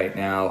head right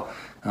now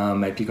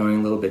might be going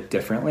a little bit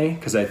differently.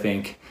 Because I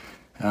think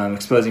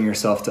exposing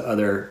yourself to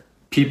other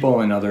people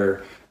and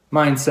other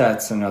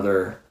mindsets and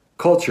other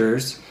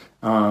cultures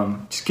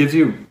just gives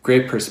you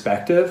great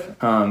perspective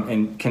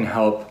and can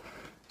help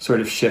sort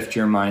of shift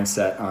your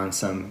mindset on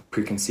some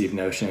preconceived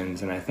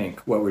notions. And I think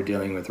what we're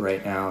dealing with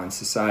right now in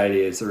society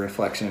is a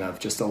reflection of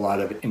just a lot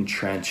of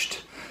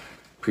entrenched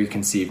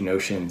preconceived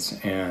notions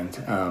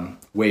and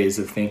ways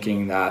of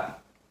thinking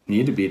that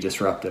need to be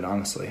disrupted,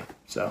 honestly.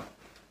 So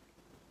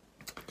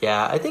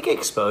yeah, I think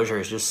exposure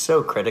is just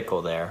so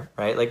critical there,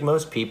 right? Like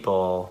most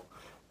people,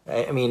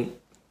 I mean,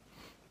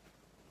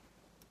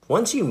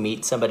 once you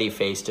meet somebody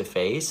face to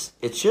face,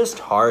 it's just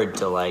hard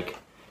to like,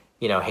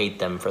 hate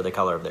them for the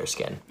color of their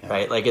skin,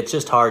 right? Like it's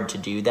just hard to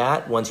do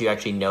that once you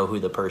actually know who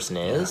the person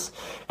is.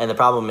 And the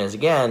problem is,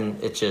 again,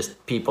 it's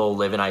just people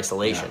live in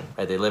isolation,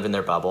 right? They live in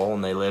their bubble,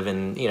 and they live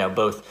in,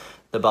 both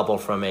the bubble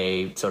from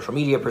a social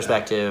media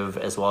perspective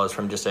as well as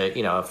from just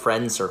a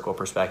friend circle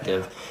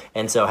perspective.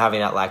 And so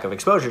having that lack of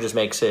exposure just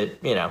makes it,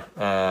 I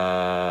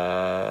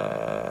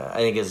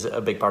think is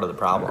a big part of the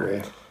problem. I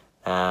agree.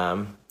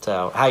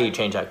 So how you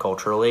change that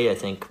culturally, I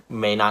think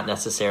may not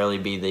necessarily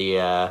be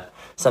the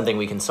something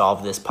we can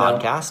solve this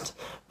podcast,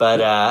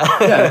 but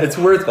it's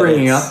worth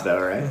bringing up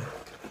though, right?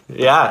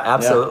 Yeah,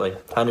 absolutely.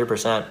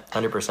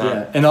 100%.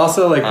 Yeah. And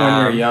also like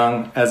when you're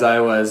young, as I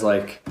was,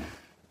 like,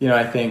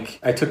 I think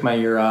I took my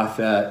year off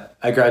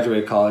I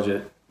graduated college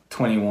at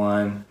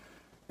 21.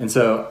 And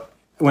so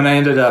when I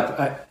ended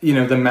up,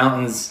 the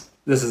mountains,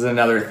 this is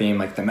another theme,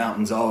 like the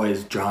mountains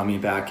always draw me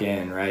back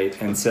in, right?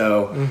 And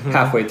so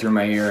halfway through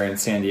my year in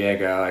San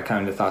Diego, I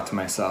kind of thought to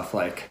myself,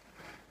 like,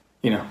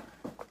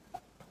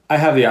 I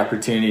have the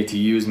opportunity to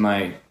use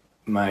my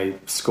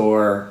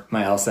score,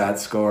 my LSAT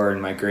score,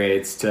 and my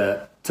grades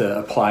to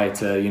apply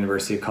to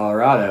University of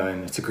Colorado,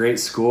 and it's a great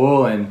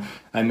school, and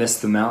I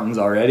missed the mountains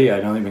already.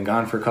 I'd only been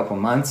gone for a couple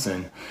months,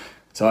 and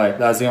so that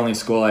was the only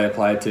school I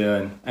applied to,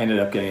 and I ended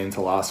up getting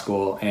into law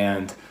school,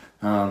 and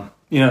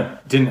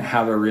didn't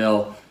have a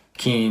real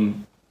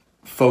keen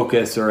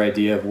focus or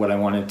idea of what I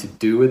wanted to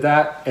do with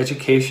that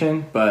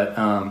education, but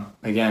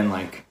again,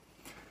 like,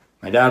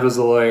 my dad was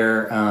a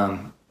lawyer.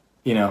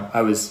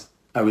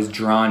 I was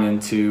drawn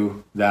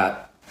into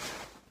that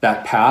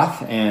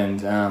path,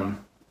 and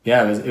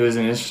it was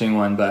an interesting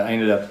one. But I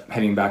ended up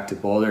heading back to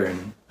Boulder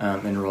and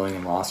enrolling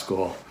in law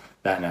school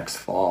that next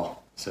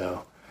fall.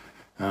 So,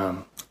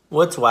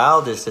 what's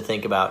wild is to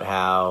think about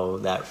how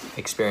that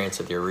experience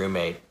with your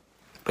roommate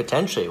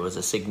potentially was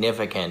a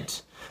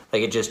significant,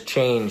 like, it just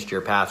changed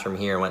your path from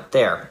here and went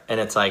there. And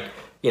it's like,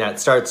 it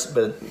starts,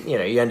 but you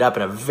end up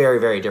in a very,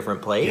 very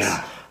different place.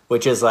 Yeah.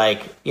 Which is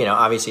like,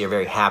 obviously you're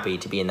very happy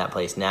to be in that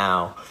place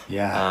now.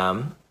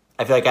 Yeah.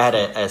 I feel like I had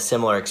a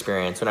similar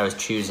experience when I was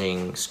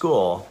choosing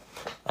school.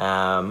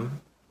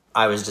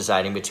 I was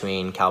deciding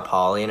between Cal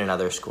Poly and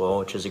another school,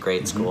 which is a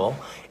great school.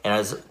 And I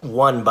was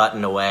one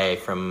button away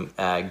from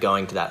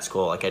going to that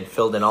school. Like, I'd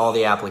filled in all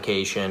the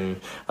application.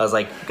 I was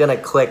like, going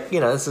to click,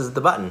 this is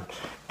the button.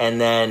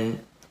 And then,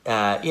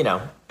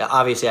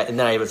 obviously, and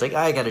then I was like,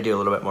 I got to do a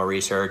little bit more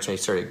research. I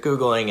started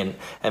Googling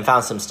and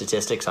found some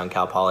statistics on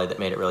Cal Poly that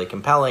made it really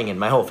compelling. And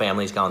my whole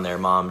family's gone there: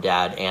 mom,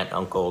 dad, aunt,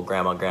 uncle,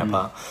 grandma,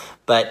 grandpa.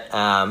 But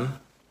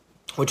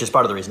which is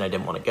part of the reason I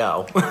didn't want to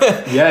go. You want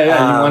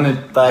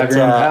to have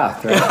your own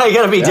path, right? I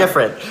got to be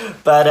different.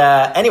 But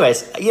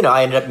anyways,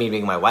 I ended up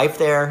meeting my wife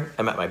there.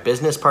 I met my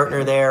business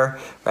partner there,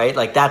 right?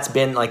 Like, that's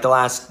been like the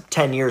last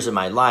 10 years of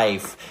my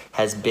life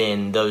has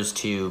been those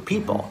two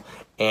people.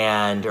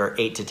 Or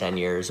 8 to 10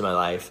 years of my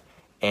life.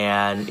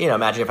 And,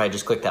 imagine if I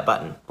just clicked that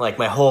button. Like,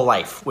 my whole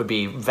life would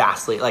be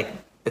vastly, like,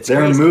 it's There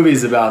crazy. are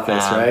movies about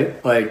this,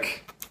 right?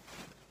 Like,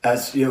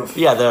 as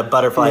yeah, the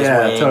butterfly's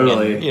wing.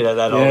 Totally. And,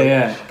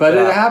 that But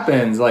it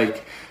happens.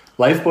 Like,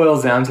 life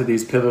boils down to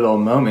these pivotal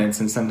moments,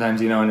 and sometimes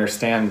you don't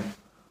understand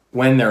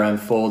when they're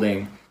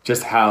unfolding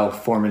just how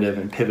formative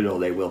and pivotal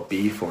they will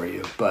be for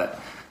you. But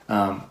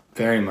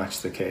very much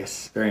the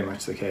case.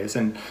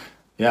 And,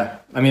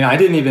 I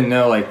didn't even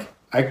know, like,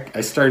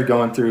 I started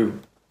going through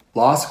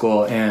law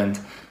school, and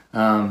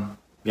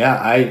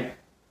I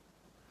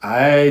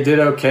did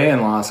okay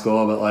in law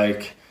school, but,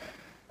 like,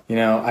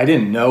 I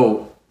didn't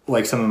know,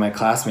 like, some of my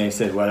classmates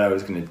said what I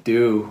was going to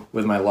do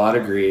with my law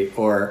degree,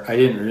 or I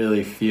didn't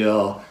really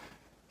feel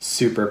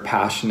super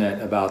passionate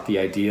about the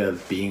idea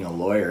of being a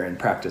lawyer and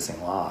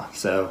practicing law.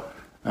 So,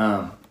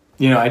 I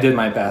did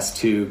my best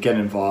to get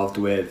involved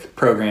with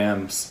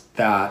programs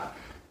that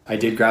I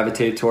did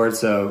gravitate towards.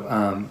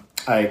 So,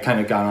 I kind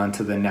of got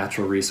onto the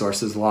natural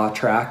resources law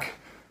track,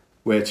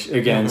 which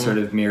again sort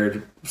of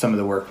mirrored some of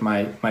the work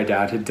my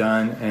dad had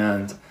done.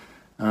 And,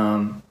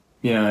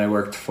 I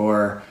worked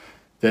for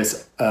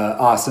this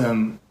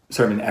awesome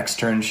sort of an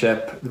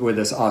externship with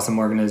this awesome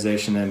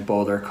organization in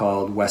Boulder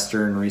called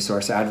Western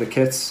Resource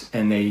Advocates.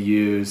 And they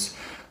use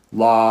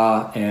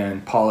law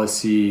and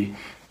policy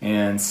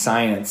and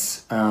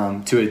science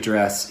to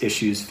address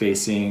issues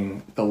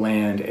facing the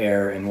land,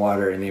 air, and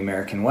water in the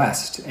American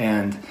West.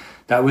 And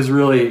that was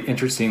really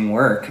interesting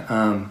work.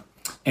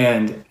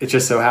 And it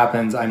just so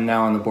happens I'm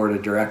now on the board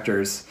of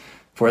directors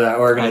for that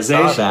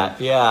organization. I saw that,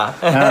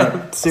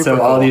 yeah. So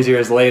cool. All these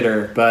years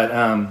later. But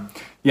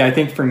I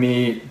think for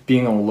me,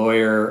 being a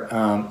lawyer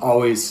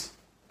always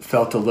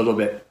felt a little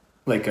bit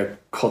like a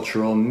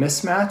cultural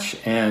mismatch.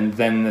 And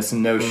then this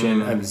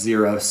notion of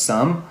zero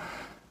sum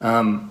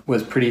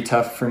was pretty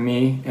tough for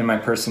me in my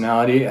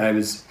personality. I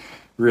was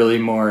really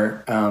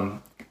more,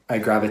 I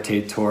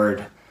gravitate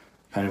toward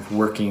kind of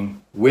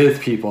working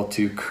with people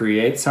to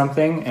create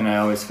something. And I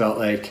always felt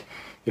like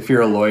if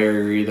you're a lawyer,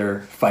 you're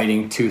either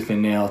fighting tooth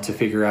and nail to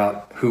figure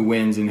out who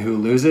wins and who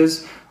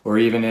loses, or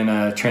even in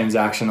a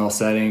transactional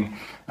setting,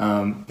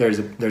 there's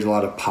a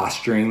lot of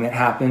posturing that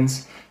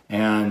happens.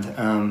 And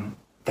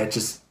that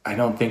just, I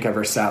don't think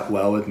ever sat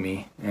well with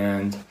me.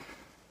 And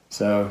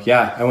so,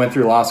 I went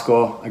through law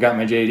school. I got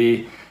my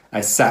JD.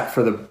 I sat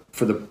for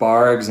the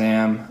bar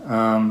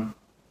exam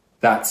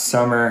that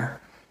summer.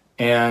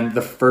 And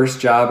the first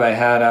job I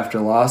had after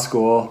law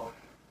school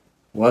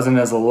wasn't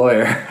as a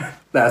lawyer.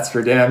 That's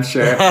for damn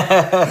sure.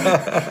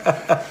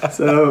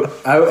 So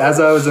as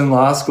I was in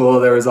law school,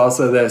 there was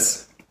also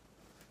this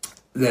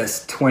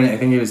 20, I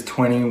think he was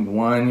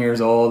 21 years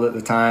old at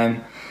the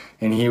time,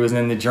 and he was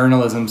in the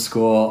journalism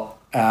school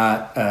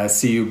at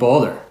CU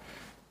Boulder.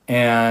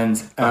 And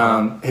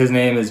his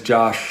name is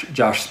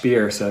Josh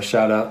Spear, so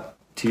shout out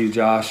to you,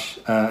 Josh.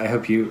 I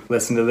hope you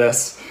listen to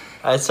this.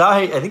 I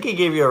think he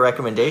gave you a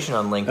recommendation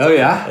on LinkedIn. Oh,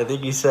 yeah? I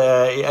think he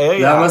said... Yeah.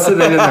 That must have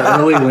been in the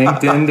early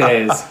LinkedIn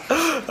days.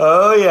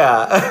 Oh,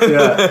 yeah.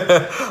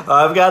 Yeah.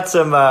 I've got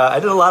some... I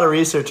did a lot of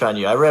research on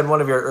you. I read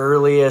one of your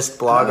earliest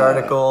blog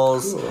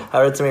articles. Cool.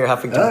 I read some of your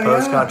Huffington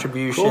Post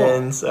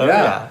contributions. Cool. Oh,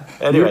 yeah.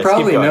 Anyways, you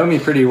probably know me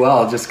pretty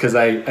well just because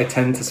I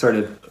tend to sort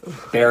of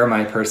bear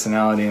my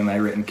personality in my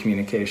written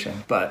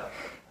communication. But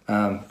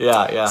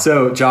yeah.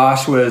 So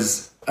Josh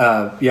was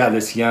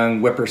this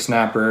young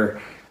whippersnapper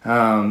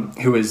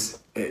who was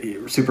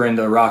super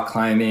into rock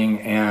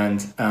climbing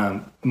and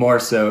more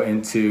so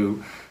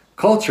into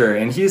culture.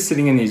 And he's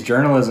sitting in these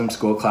journalism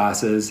school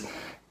classes,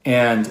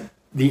 and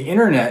the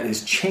internet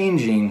is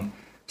changing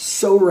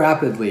so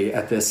rapidly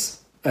at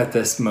this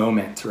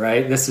moment,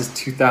 right? This is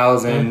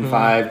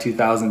 2005,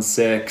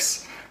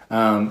 2006.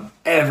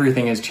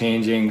 Everything is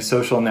changing.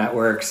 Social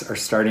networks are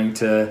starting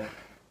to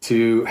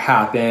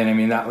happen. I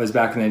mean, that was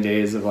back in the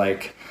days of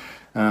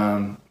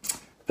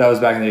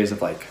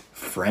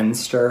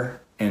Friendster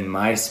and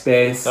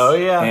MySpace. Oh,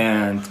 yeah.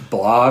 And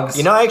blogs.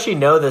 You know, I actually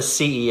know the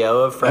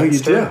CEO of Friendster. Oh, you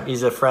do?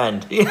 He's a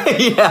friend.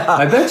 Yeah.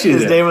 I bet you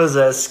His do. name was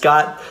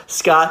Scott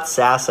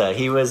Sassa.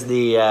 He was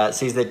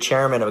he's the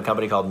chairman of a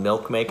company called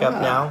Milk Makeup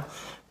now.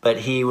 But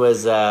he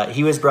was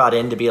brought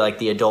in to be like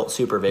the adult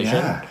supervision.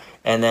 Yeah.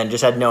 And then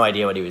just had no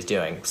idea what he was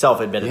doing,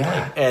 self-admittedly.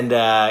 Yeah.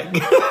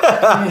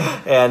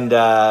 And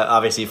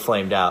obviously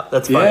flamed out.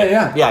 That's funny.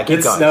 Yeah,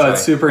 keep going.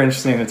 It's super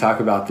interesting to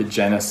talk about the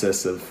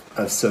genesis of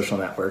social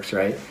networks,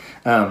 right?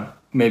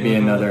 Maybe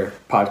another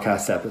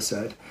podcast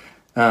episode.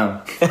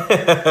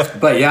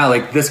 But yeah,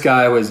 like this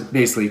guy was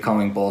basically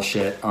calling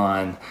bullshit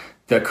on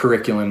the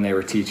curriculum they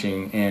were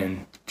teaching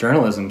in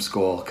journalism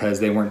school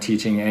because they weren't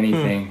teaching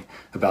anything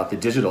about the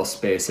digital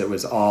space. It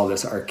was all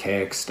this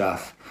archaic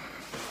stuff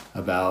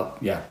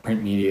about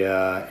print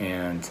media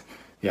and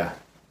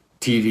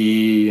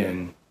TV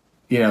and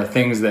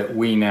things that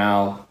we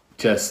now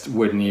just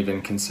wouldn't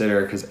even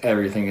consider because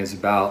everything is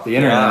about the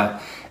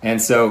internet.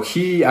 And so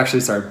he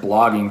actually started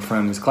blogging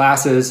from his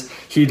classes.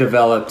 He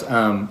developed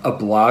a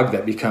blog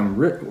that became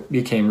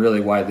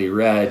really widely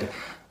read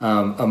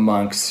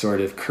amongst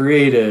sort of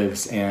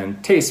creatives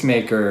and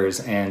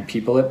tastemakers and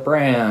people at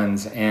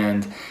brands.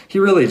 And he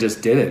really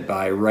just did it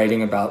by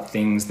writing about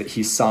things that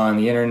he saw on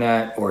the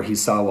internet or he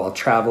saw while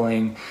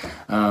traveling.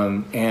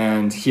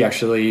 And he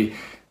actually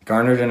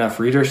garnered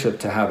enough readership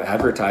to have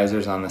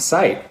advertisers on the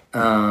site.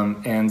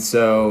 And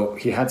so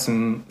he had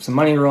some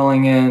money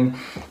rolling in,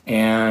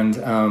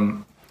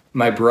 and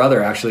my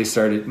brother at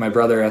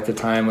the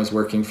time was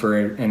working for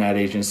an ad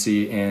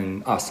agency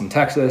in Austin,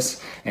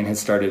 Texas, and had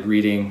started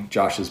reading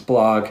Josh's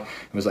blog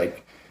and was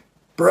like,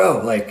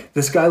 bro, like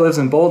this guy lives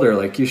in Boulder,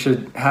 like you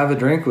should have a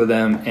drink with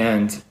him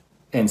and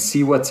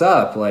see what's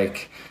up.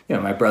 Like,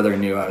 my brother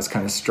knew I was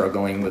kind of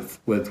struggling with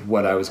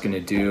what I was going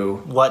to do.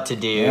 What to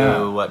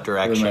do, what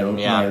direction,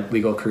 my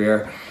legal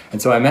career.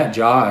 And so I met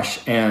Josh,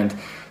 and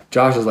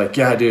Josh was like,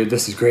 yeah, dude,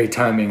 this is great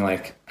timing.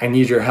 Like, I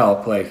need your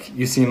help. Like,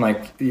 you seem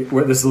like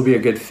this will be a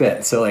good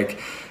fit. So, like,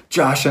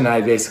 Josh and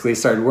I basically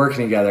started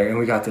working together, and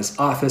we got this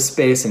office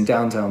space in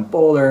downtown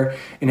Boulder,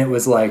 and it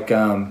was like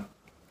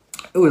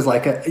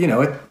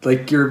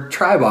like your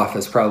tribe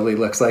office probably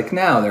looks like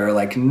now. There are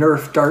like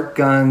Nerf dart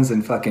guns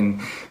and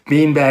fucking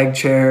beanbag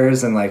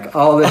chairs and like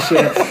all this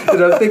shit.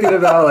 And I'm thinking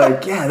about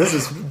like, this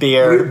is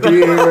beer.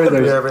 There's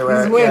Beer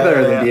everywhere. It's way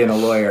better than being a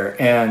lawyer.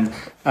 And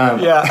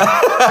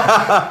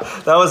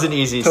that was an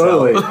easy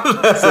totally.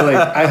 sell. So like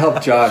I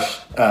helped Josh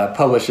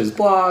publish his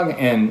blog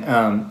and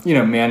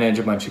manage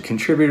a bunch of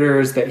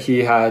contributors that he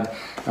had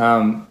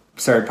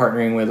started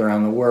partnering with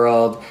around the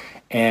world.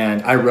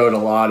 And I wrote a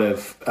lot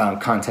of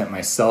content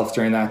myself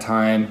during that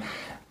time.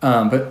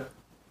 But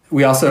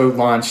we also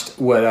launched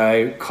what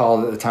I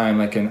called at the time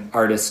like an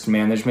artist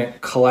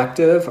management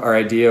collective. Our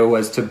idea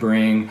was to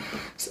bring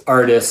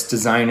artists,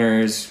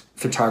 designers,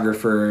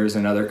 photographers,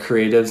 and other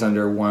creatives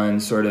under one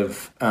sort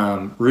of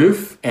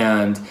roof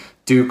and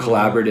do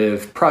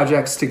collaborative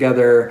projects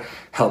together,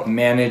 help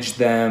manage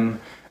them,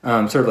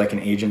 sort of like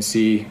an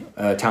agency,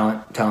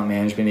 talent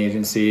management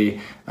agency,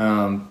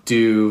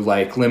 do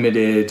like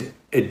limited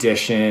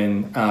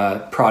edition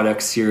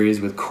product series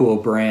with cool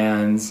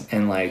brands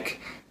and like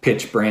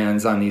pitch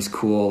brands on these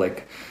cool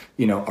like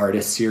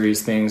artist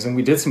series things, and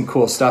we did some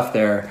cool stuff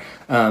there.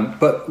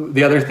 But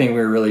the other thing we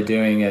were really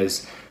doing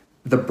is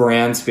the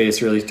brand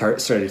space really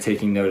started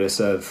taking notice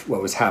of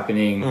what was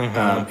happening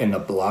in the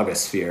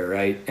blogosphere,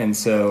 right? And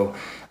so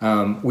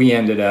we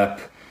ended up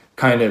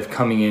kind of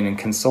coming in and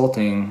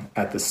consulting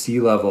at the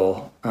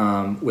C-level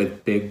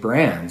with big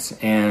brands,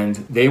 and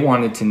they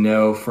wanted to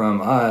know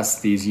from us,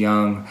 these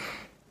young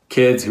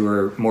kids who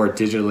were more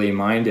digitally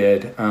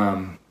minded,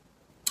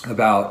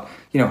 about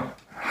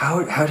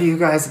how do you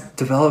guys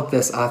develop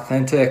this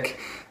authentic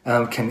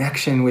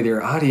connection with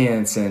your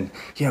audience, and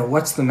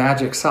what's the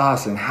magic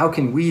sauce, and how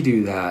can we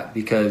do that?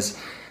 Because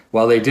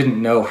while they didn't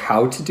know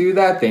how to do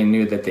that, they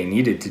knew that they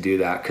needed to do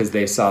that because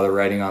they saw the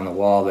writing on the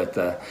wall that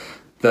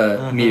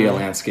the media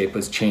landscape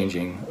was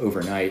changing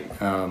overnight.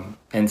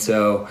 And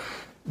so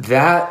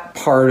that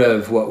part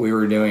of what we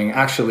were doing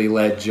actually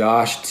led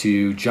Josh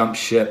to jump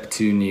ship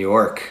to New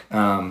York.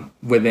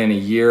 Within a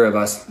year of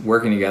us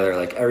working together,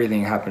 like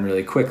everything happened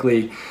really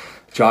quickly.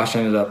 Josh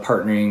ended up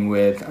partnering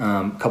with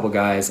a couple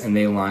guys, and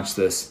they launched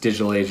this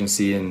digital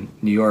agency in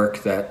New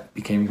York that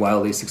became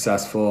wildly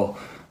successful.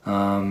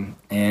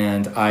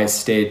 And I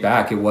stayed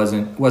back. It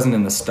wasn't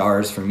in the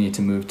stars for me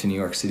to move to New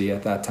York City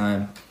at that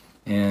time,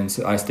 and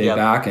so I stayed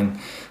back. And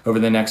over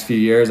the next few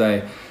years,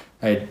 I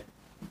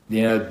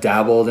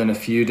dabbled in a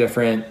few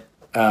different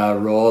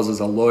roles as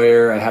a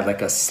lawyer. I had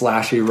like a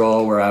slashy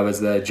role where I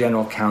was the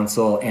general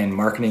counsel and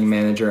marketing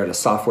manager at a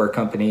software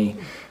company.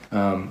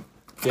 I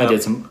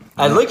did some.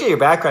 I looked at your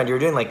background. You were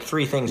doing like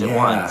 3 things at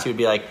once. You'd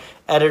be like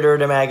editor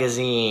at a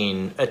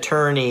magazine,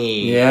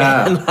 attorney,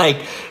 and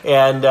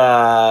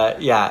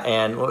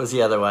what was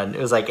the other one?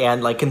 It was like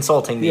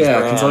consulting these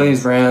brands. Consulting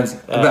these brands.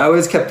 But I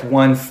always kept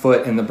one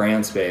foot in the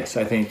brand space.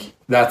 I think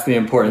that's the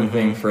important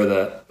thing for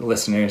the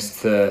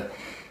listeners to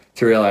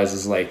realize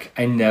is like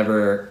I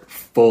never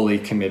fully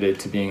committed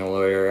to being a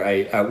lawyer.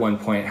 I at one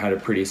point had a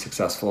pretty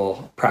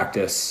successful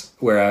practice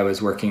where I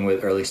was working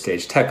with early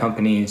stage tech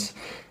companies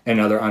and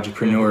other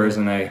entrepreneurs,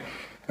 and I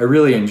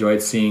really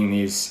enjoyed seeing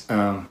these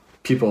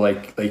people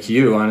like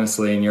you,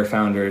 honestly, and your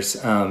founders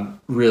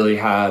really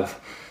have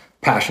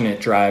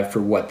passionate drive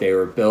for what they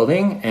were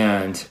building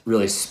and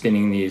really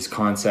spinning these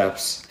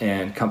concepts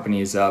and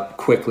companies up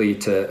quickly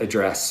to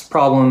address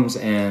problems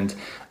and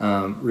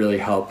really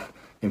help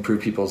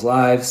improve people's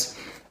lives.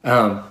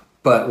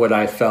 But what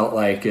I felt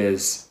like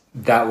is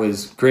that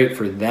was great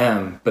for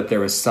them, but there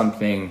was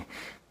something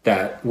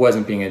that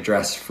wasn't being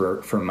addressed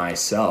for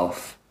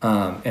myself.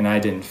 And I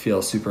didn't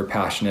feel super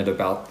passionate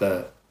about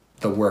the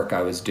work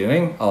I was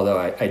doing, although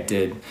I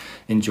did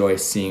enjoy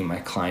seeing my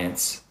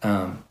clients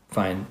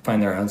find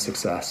their own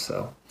success.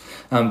 So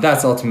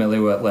that's ultimately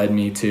what led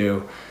me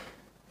to,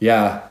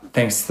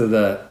 thanks to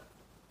the...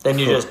 Then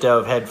you just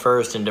dove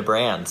headfirst into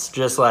brands,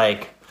 just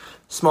like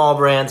small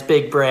brands,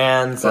 big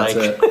brands, that's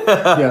it.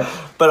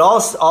 But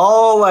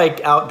all like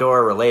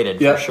outdoor related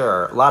for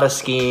sure. A lot of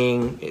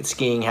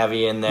skiing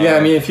heavy in there. Yeah, I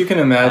mean, if you can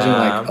imagine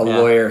like a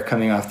lawyer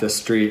coming off the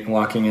street and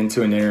walking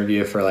into an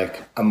interview for like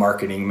a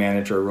marketing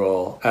manager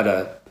role at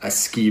a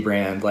ski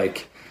brand,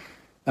 like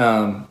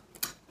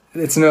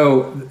it's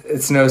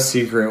no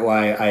secret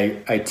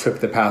why I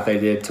took the path I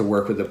did to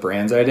work with the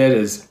brands I did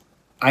is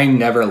I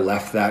never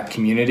left that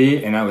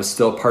community and I was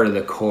still part of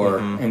the core.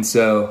 And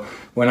so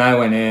when I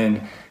went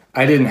in,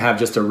 I didn't have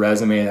just a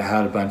resume that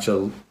had a bunch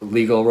of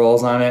legal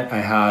roles on it. I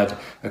had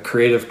a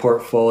creative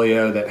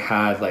portfolio that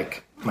had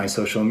like my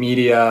social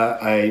media.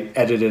 I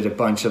edited a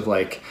bunch of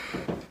like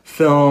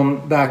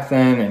film back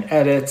then and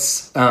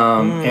edits.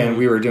 And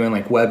we were doing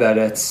like web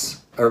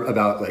edits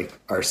about like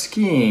our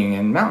skiing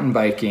and mountain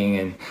biking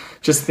and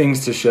just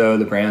things to show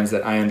the brands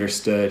that I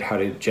understood how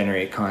to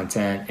generate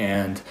content.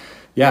 And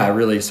I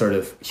really sort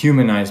of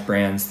humanized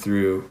brands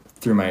through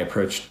my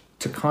approach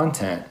to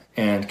content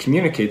and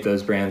communicate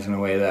those brands in a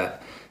way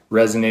that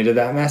resonated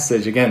that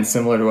message. Again,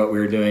 similar to what we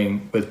were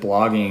doing with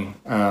blogging.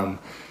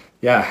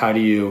 How do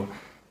you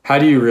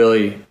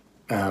really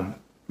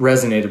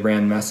resonate a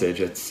brand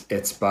message?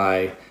 It's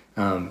by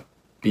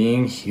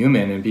being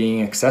human and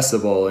being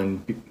accessible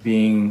and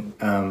being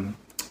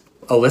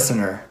a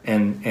listener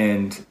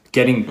and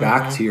getting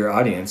back to your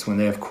audience when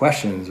they have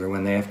questions or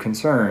when they have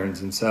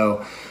concerns. And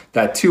so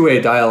that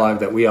two-way dialogue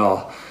that we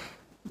all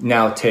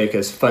now take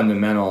as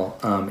fundamental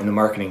in the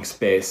marketing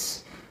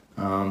space.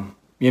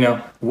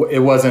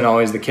 It wasn't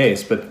always the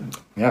case, but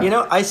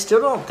I still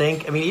don't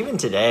think, even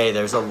today,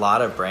 there's a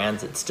lot of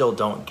brands that still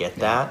don't get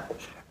that,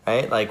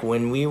 right? Like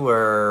when we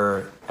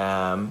were,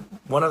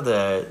 one of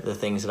the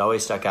things that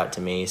always stuck out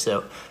to me,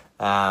 so,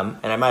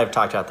 and I might have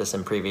talked about this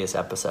in previous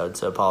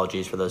episodes, so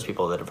apologies for those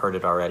people that have heard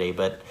it already,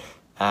 but,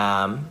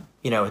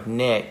 with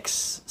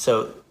Nix,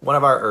 so one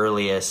of our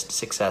earliest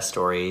success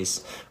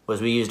stories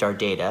was we used our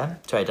data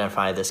to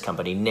identify this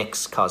company,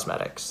 Nix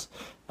Cosmetics,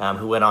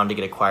 who went on to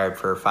get acquired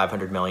for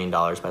 $500 million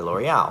by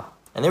L'Oreal.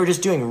 And they were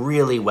just doing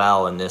really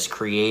well in this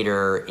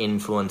creator,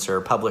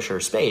 influencer,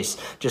 publisher space.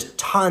 Just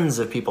tons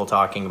of people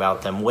talking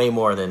about them, way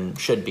more than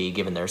should be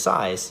given their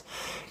size.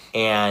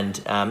 And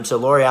so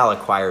L'Oreal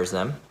acquires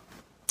them.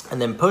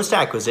 And then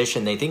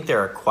post-acquisition, they think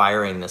they're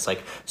acquiring this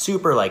like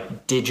super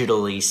like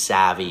digitally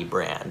savvy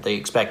brand. They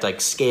expect like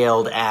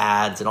scaled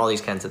ads and all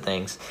these kinds of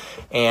things.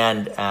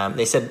 And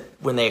they said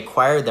when they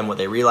acquired them, what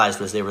they realized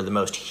was they were the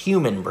most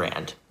human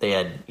brand they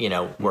had,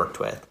 worked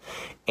with.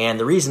 And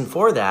the reason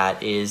for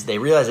that is they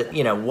realized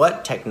that,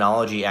 what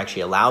technology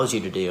actually allows you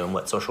to do and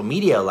what social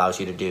media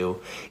allows you to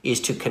do is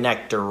to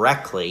connect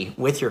directly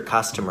with your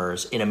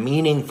customers in a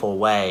meaningful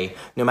way,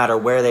 no matter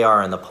where they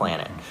are on the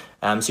planet.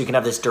 So you can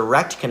have this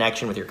direct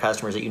connection with your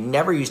customers that you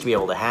never used to be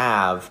able to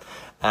have.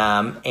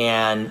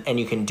 And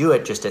you can do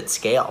it just at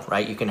scale,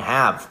 right? You can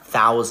have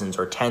thousands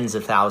or tens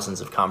of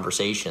thousands of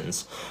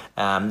conversations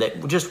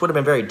that just would have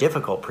been very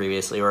difficult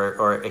previously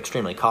or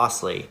extremely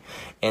costly.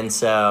 And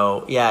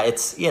so,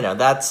 it's,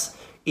 that's,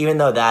 even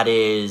though that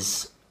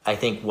is I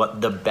think,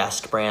 what the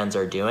best brands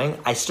are doing.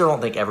 I still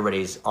don't think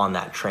everybody's on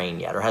that train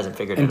yet or hasn't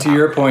figured it out. And to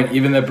your point,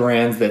 even the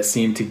brands that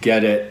seem to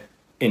get it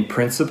in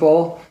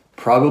principle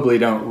probably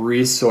don't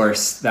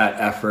resource that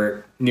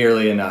effort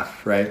nearly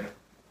enough, right?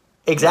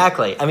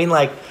 Exactly. I mean,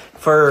 like,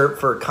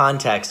 for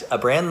context, a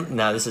brand,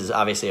 now this is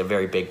obviously a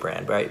very big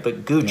brand, right?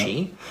 But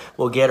Gucci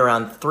will get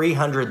around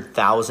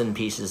 300,000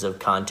 pieces of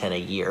content a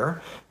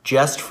year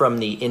just from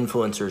the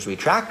influencers we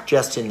track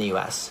just in the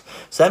US.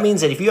 So that means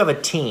that if you have a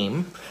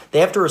team, they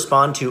have to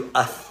respond to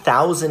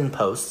 1,000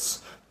 posts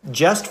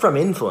just from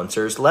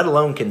influencers, let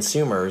alone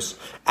consumers,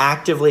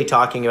 actively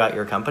talking about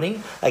your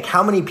company. Like,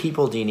 how many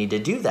people do you need to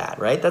do that,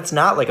 right? That's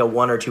not like a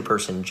 1 or 2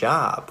 person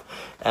job.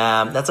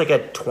 That's like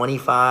a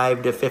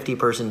 25 to 50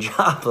 person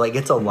job. Like,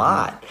 it's a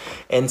lot.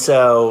 And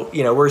so,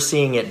 we're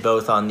seeing it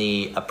both on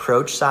the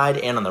approach side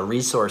and on the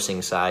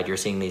resourcing side. You're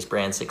seeing these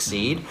brands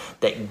succeed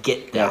that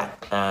get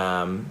that.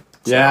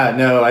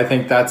 I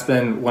think that's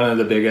been one of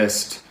the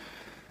biggest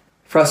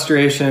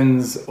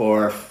frustrations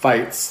or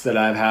fights that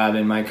I've had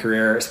in my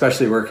career,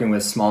 especially working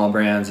with small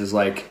brands, is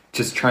like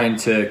just trying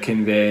to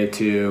convey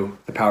to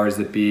the powers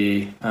that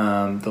be,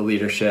 the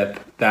leadership,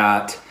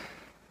 that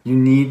you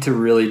need to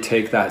really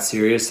take that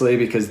seriously,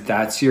 because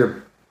that's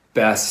your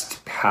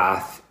best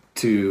path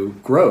to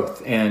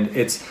growth. And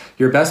it's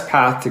your best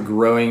path to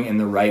growing in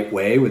the right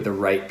way with the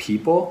right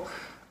people.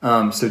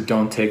 So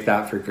don't take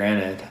that for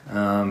granted.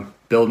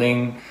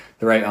 Building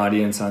the right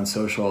audience on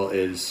social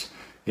is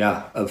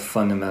of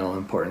fundamental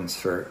importance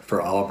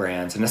for all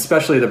brands, and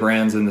especially the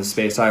brands in the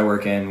space I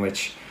work in,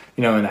 which,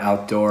 in the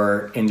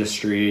outdoor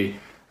industry,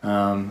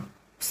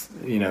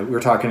 we're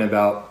talking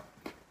about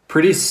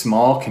pretty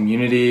small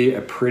community,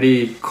 a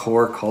pretty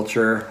core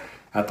culture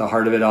at the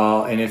heart of it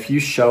all. And if you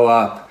show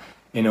up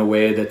in a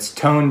way that's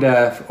tone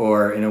deaf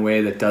or in a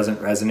way that doesn't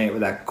resonate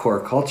with that core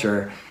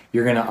culture,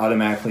 you're going to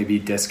automatically be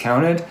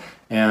discounted,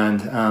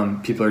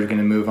 and people are going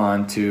to move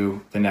on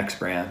to the next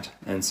brand.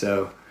 And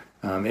so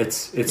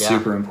it's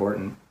super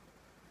important.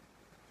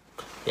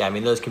 Yeah, I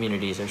mean, those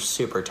communities are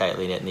super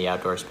tightly knit in the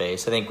outdoor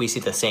space. I think we see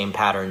the same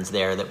patterns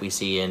there that we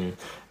see in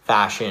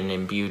fashion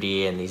and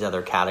beauty and these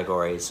other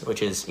categories,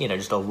 which is,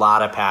 just a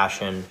lot of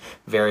passion,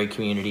 very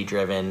community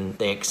driven.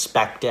 They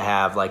expect to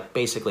have like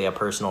basically a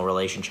personal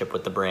relationship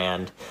with the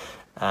brand.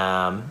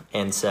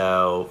 And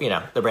so,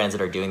 the brands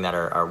that are doing that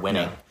are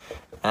winning.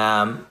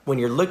 When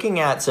you're looking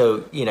at,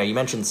 you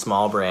mentioned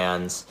small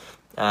brands.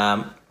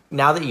 Now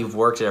that you've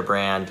worked at a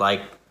brand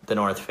like the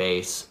North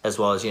Face, as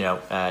well as,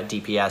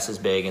 DPS is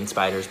big and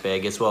Spyder's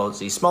big, as well as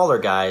these smaller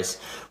guys,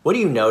 what do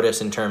you notice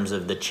in terms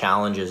of the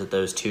challenges that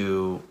those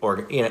two,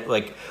 what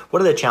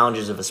are the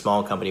challenges of a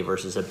small company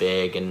versus a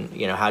big, and,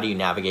 how do you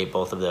navigate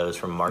both of those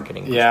from a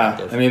marketing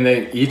perspective? Yeah, I mean,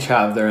 they each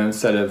have their own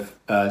set of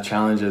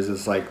challenges.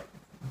 It's like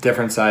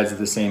different sides of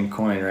the same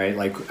coin, right?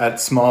 Like at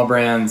small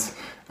brands,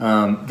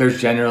 there's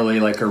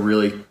generally like a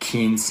really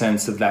keen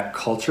sense of that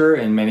culture.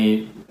 In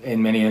many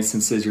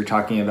instances, you're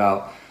talking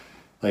about,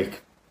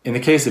 like, in the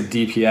case of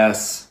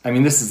DPS, I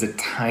mean, this is a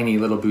tiny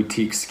little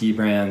boutique ski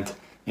brand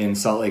in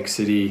Salt Lake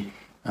City,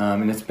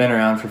 and it's been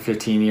around for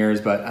 15 years,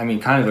 but I mean,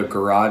 kind of a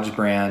garage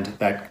brand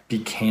that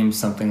became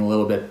something a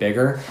little bit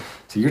bigger.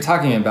 So you're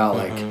talking about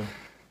like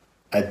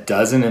a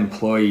dozen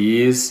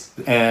employees,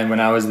 and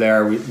when I was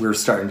there, we were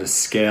starting to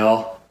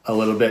scale a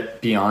little bit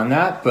beyond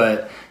that,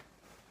 but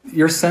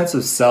your sense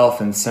of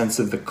self and sense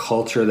of the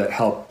culture that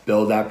helped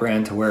build that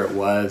brand to where it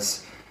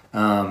was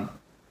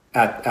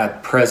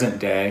at present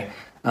day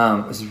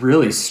was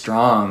really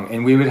strong.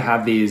 And we would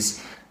have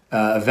these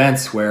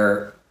events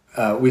where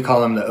we call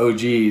them the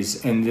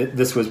OGs, and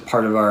this was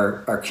part of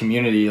our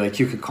community. Like,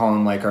 you could call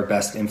them like our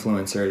best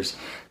influencers.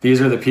 These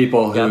are the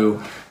people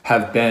who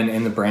have been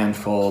in the brand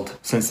fold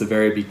since the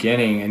very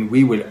beginning, and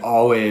we would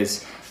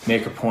always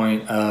make a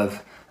point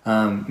of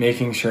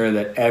making sure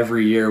that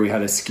every year we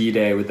had a ski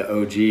day with the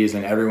OGs,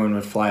 and everyone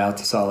would fly out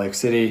to Salt Lake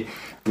City.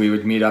 We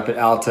would meet up at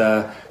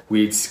Alta.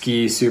 We'd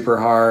ski super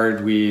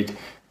hard. We'd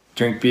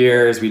drink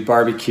beers, we'd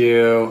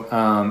barbecue,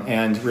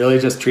 and really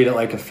just treat it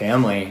like a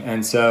family.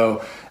 And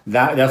so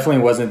that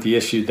definitely wasn't the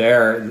issue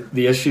there.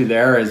 The issue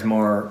there is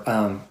more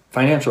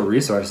financial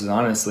resources,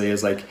 honestly,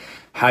 is like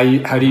how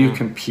do you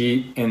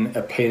compete in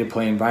a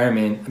pay-to-play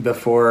environment.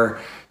 Before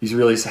you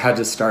really had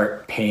to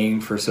start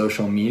paying for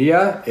social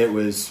media, it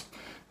was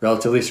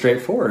relatively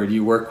straightforward.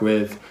 You work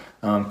with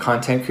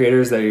content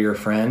creators that are your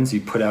friends, you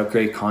put out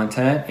great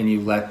content, and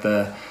you let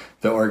the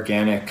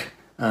organic,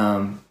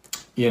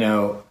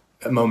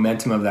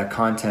 momentum of that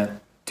content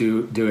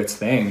do its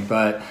thing.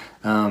 But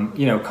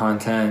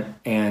content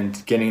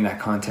and getting that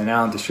content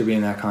out,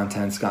 distributing that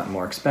content's gotten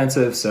more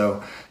expensive.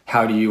 So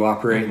how do you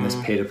operate in this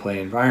pay-to-play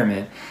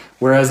environment?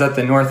 Whereas at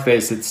the North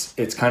Face,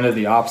 it's kind of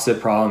the opposite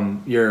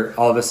problem. You're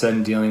all of a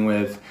sudden dealing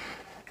with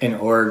an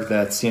org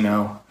that's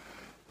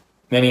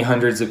many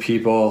hundreds of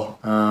people,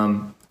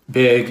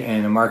 big,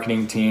 and a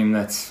marketing team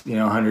that's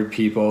 100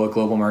 people, a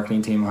global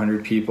marketing team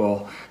 100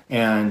 people,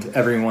 and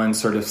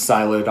everyone's sort of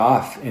siloed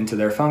off into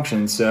their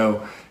functions.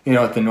 So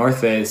at the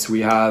North Face,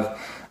 we have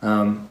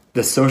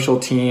the social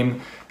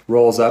team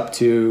rolls up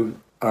to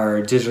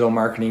our digital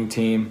marketing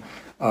team,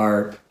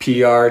 our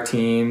PR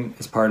team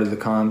is part of the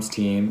comms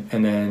team,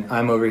 and then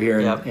I'm over here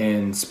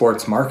in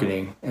sports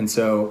marketing, and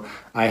so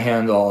I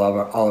handle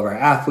all of our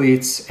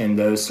athletes and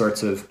those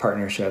sorts of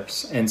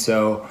partnerships. And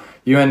so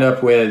you end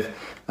up with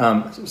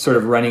sort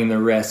of running the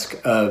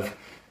risk of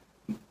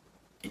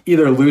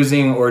either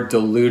losing or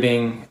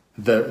diluting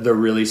the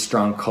really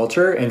strong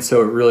culture, and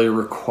so it really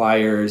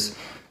requires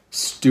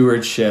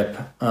stewardship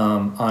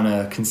on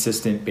a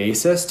consistent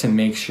basis to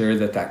make sure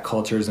that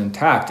culture is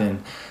intact.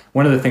 And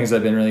one of the things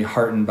I've been really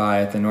heartened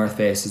by at the North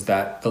Face is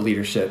that the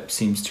leadership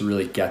seems to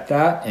really get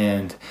that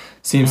and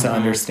seems to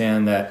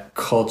understand that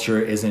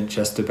culture isn't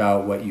just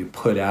about what you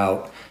put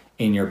out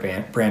in your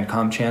brand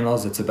comm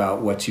channels. It's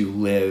about what you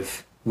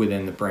live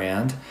within the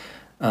brand.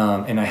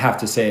 And I have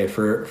to say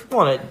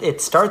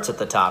it starts at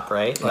the top,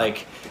 right? Yeah.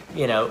 Like,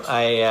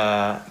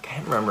 I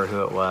can't remember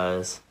who it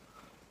was,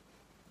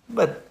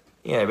 but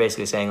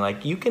basically saying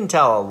like, you can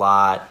tell a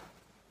lot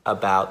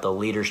about the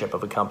leadership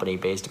of a company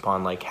based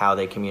upon like how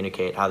they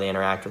communicate, how they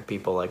interact with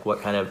people, like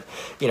what kind of,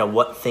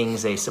 what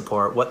things they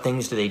support, what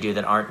things do they do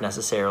that aren't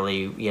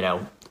necessarily,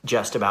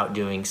 just about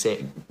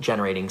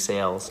generating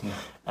sales.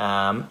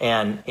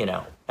 And,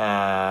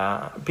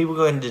 people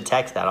go ahead and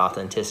detect that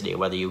authenticity,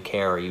 whether you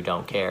care or you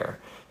don't care.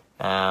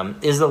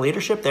 Is the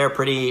leadership there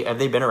have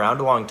they been around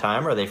a long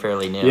time, or are they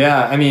fairly new?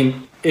 Yeah, I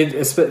mean,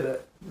 it's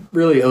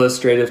really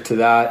illustrative to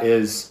that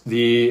is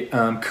the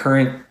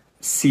current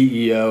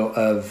CEO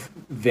of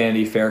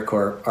Vanity Fair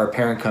Corp, our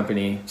parent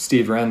company,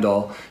 Steve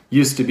Rendell,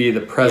 used to be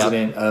the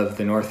president of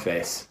the North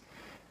Face.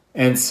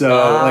 And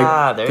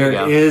so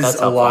there is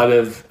a lot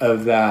of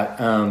that,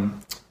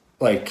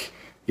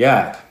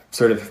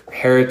 sort of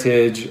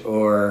heritage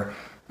or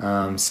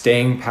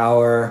staying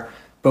power.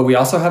 But we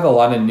also have a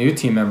lot of new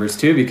team members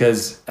too,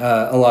 because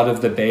a lot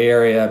of the Bay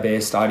Area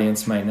based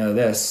audience might know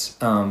this.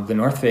 The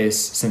North Face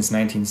since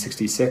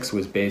 1966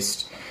 was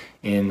based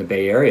in the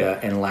Bay Area,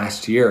 and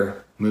last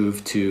year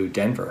moved to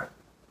Denver.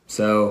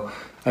 So,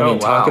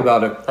 talk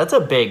about that's a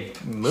big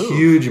move.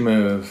 Huge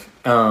move.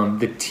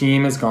 The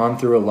team has gone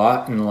through a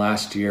lot in the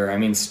last year. I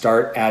mean,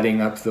 start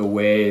adding up the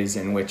ways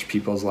in which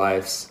people's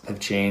lives have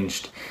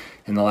changed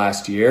in the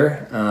last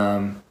year.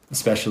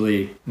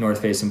 Especially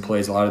North Face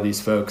employees. A lot of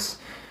these folks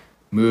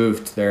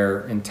moved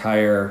their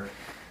entire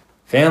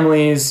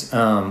families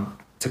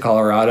to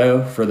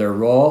Colorado for their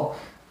role.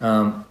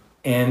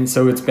 And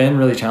so it's been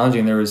really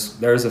challenging. There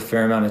was a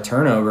fair amount of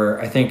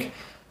turnover. I think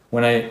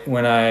when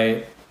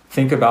I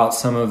think about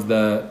some of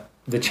the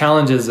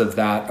challenges of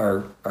that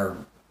are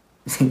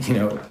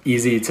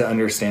easy to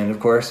understand, of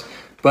course,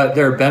 but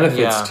there are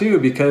benefits too,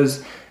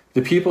 because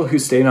the people who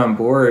stayed on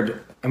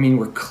board,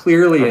 were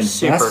clearly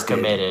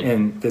invested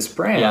in this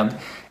brand.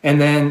 Yep. And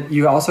then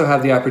you also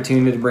have the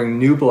opportunity to bring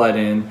new blood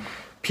in,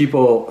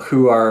 people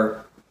who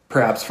are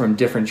perhaps from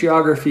different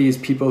geographies,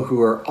 people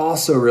who are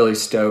also really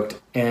stoked.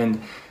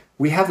 And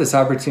we have this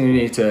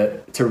opportunity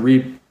to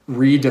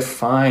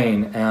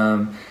redefine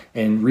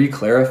and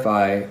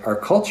re-clarify our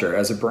culture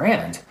as a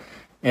brand.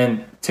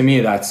 And to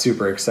me, that's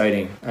super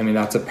exciting.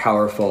 That's a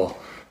powerful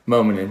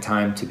moment in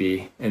time to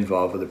be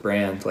involved with a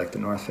brand like the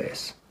North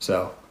Face.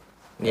 So,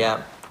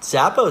 yeah.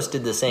 Zappos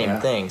did the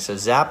same thing. So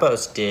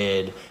Zappos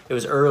it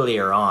was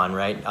earlier on,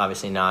 right?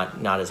 Obviously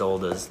not as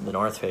old as the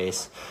North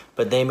Face,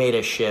 but they made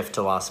a shift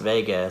to Las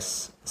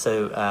Vegas.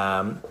 So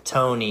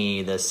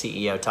Tony, the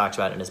CEO, talks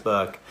about it in his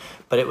book,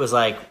 but it was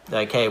like,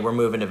 hey, we're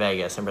moving to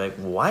Vegas. And we're like,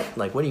 what?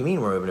 Like, what do you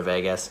mean we're moving to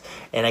Vegas?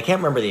 And I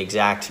can't remember the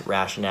exact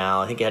rationale.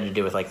 I think it had to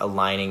do with like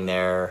aligning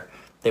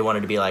they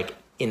wanted to be like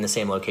in the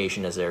same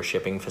location as their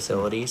shipping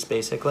facilities,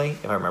 basically,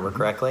 if I remember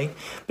correctly.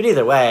 But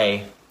either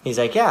way, he's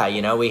like,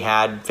 we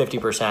had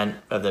 50%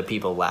 of the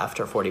people left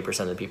or 40%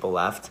 of the people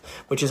left,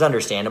 which is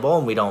understandable,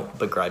 and we don't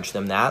begrudge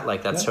them that.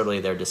 Like, that's totally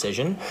their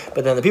decision.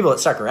 But then the people that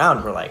stuck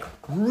around were, like,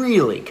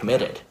 really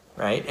committed,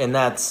 right? And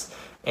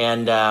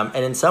and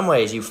in some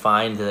ways you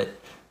find that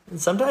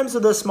sometimes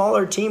with a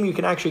smaller team you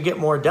can actually get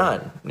more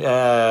done. You're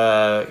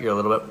a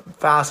little bit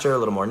faster, a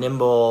little more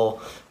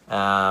nimble.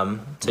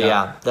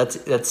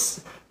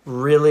 That's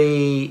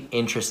really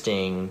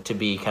interesting to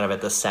be kind of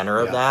at the center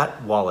of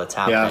that while it's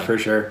happening. Yeah, for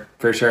sure.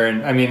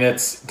 And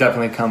it's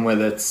definitely come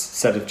with its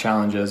set of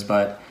challenges,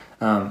 but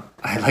I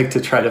like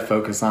to try to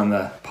focus on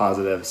the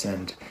positives,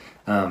 and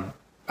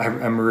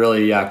I'm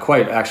really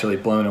quite actually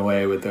blown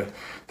away with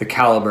the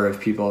caliber of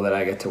people that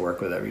I get to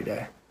work with every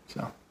day.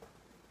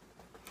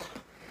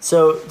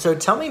 So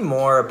tell me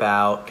more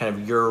about kind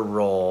of your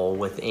role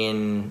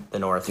within the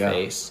North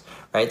Face,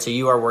 right? So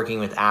you are working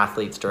with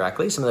athletes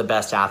directly, some of the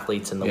best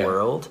athletes in the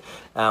world.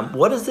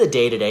 What does the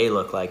day-to-day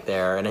look like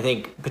there? And I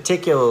think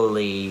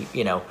particularly,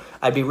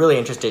 I'd be really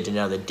interested to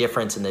know the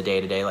difference in the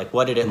day-to-day. Like,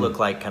 what did it look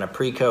like kind of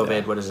pre-COVID?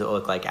 Yeah. What does it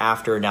look like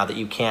after, now that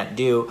you can't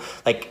do,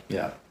 like...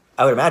 Yeah.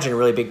 I would imagine a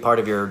really big part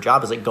of your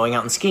job is like going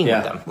out and skiing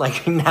with them.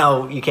 Like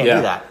now you can't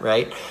do that,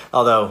 right?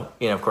 Although,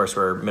 of course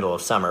we're middle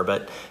of summer,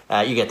 but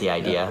you get the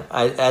idea.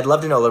 Yeah. I'd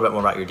love to know a little bit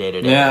more about your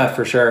day-to-day. Yeah,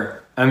 for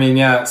sure.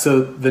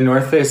 So the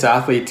North Face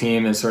athlete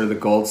team is sort of the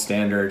gold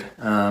standard.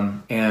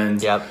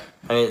 And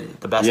I mean,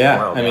 the best in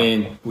the world. I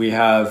mean, we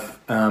have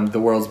the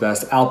world's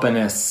best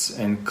alpinists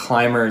and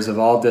climbers of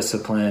all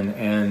discipline,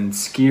 and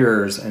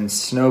skiers and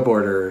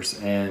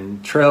snowboarders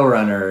and trail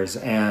runners,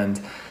 and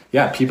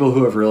people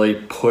who have really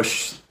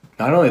pushed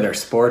not only their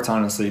sports,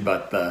 honestly,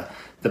 but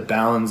the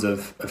bounds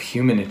of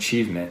human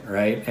achievement,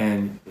 right?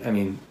 And I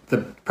mean,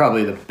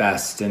 probably the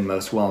best and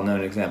most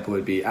well-known example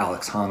would be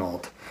Alex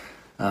Honnold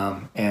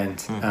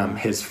and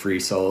his free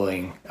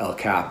soloing El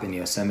Cap in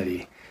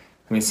Yosemite.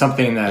 I mean,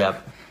 something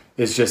that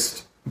is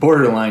just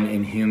borderline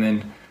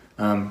inhuman.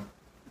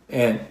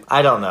 And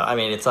I don't know. I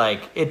mean, it's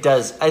like, it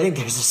does. I think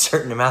there's a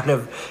certain amount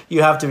of,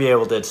 you have to be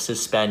able to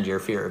suspend your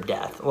fear of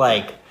death.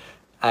 Like,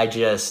 I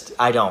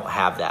don't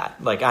have that.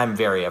 Like, I'm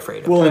very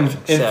afraid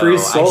of death.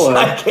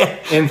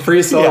 In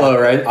Free Solo,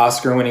 right?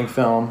 Oscar-winning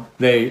film.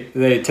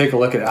 They take a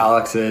look at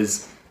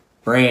Alex's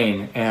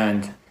brain,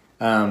 and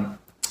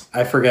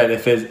I forget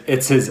if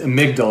it's his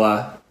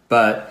amygdala,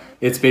 but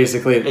it's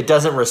basically, it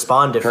doesn't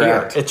respond to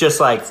correct. fear. It's just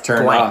like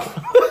turned blank.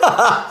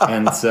 off.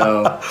 And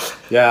so,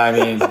 I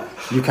mean,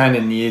 you kind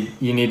of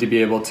need to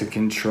be able to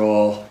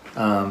control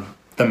the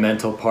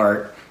mental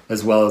part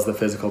as well as the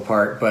physical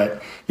part.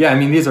 But I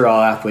mean, these are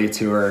all athletes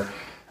who are,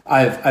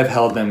 I've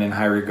held them in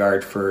high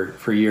regard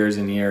for years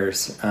and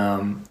years.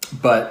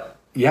 But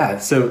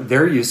so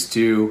they're used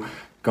to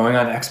going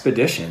on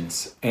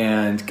expeditions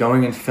and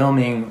going and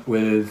filming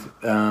with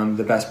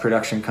the best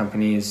production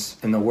companies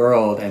in the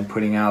world and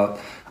putting out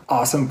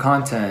awesome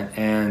content.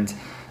 And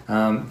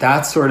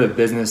that's sort of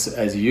business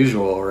as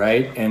usual,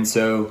 right? And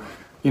so,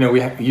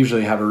 we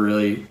usually have a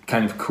really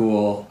kind of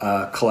cool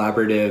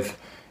collaborative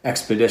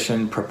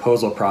expedition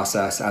proposal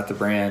process at the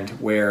brand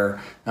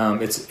where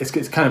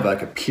it's kind of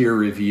like a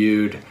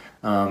peer-reviewed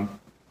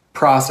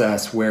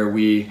process where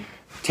we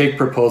take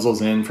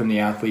proposals in from the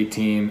athlete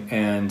team,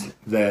 and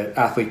the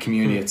athlete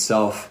community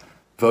itself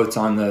votes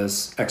on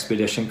those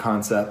expedition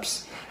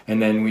concepts. And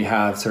then we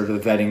have sort of a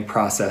vetting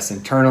process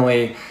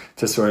internally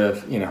to sort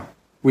of,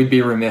 we'd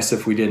be remiss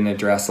if we didn't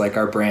address like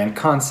our brand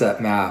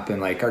concept map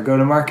and like our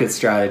go-to-market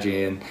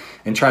strategy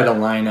and try to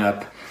line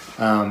up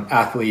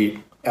athlete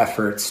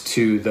efforts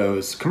to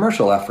those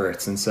commercial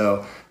efforts. And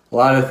so a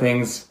lot of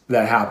things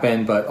that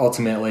happen, but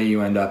ultimately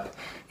you end up,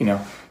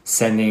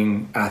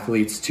 sending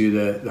athletes to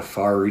the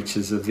far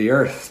reaches of the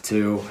earth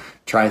to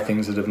try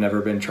things that have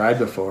never been tried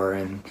before.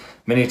 And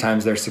many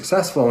times they're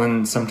successful,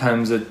 and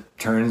sometimes it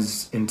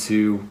turns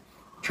into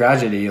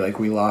tragedy. Like,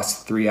 we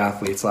lost 3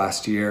 athletes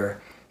last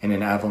year in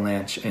an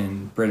avalanche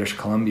in British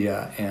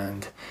Columbia.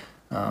 And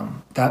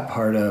that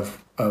part of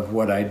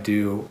what I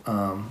do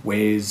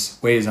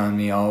weighs on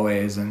me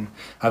always. And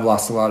I've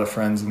lost a lot of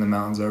friends in the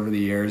mountains over the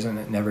years, and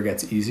it never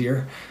gets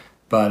easier.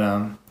 But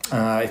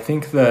I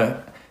think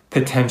the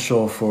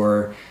potential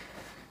for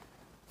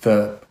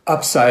the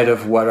upside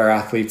of what our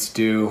athletes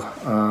do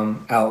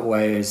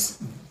outweighs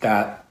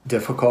that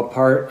difficult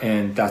part,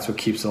 and that's what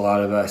keeps a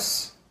lot of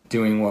us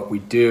doing what we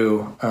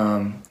do.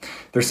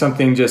 There's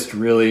something just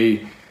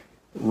really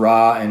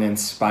raw and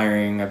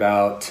inspiring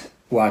about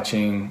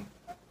watching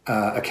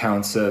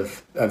accounts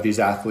of these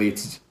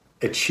athletes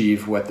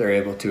achieve what they're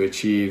able to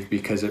achieve,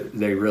 because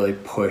they really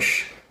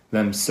push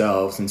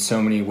themselves in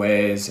so many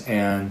ways.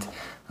 And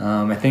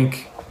I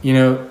think,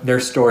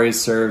 their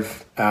stories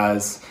serve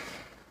as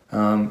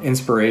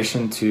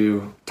inspiration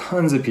to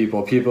tons of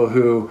people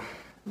who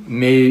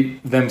may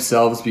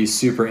themselves be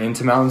super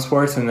into mountain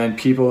sports, and then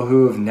people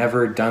who have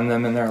never done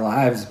them in their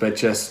lives, but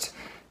just,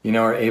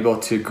 are able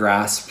to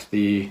grasp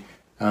the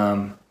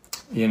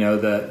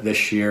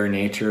sheer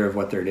nature of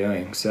what they're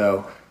doing.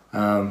 So,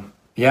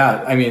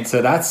 I mean,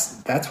 so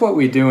that's what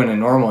we do in a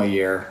normal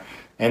year.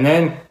 And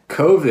then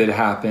COVID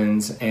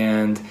happens,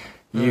 and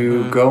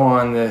you go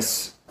on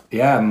this,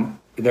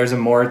 there's a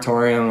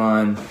moratorium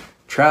on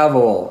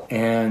travel,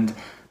 and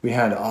we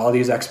had all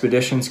these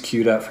expeditions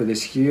queued up for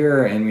this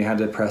year, and we had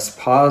to press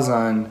pause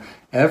on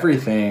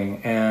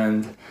everything.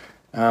 And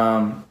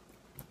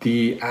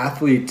the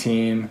athlete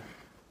team,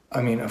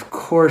 I mean, of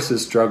course,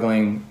 is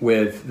struggling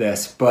with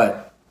this,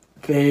 but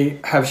they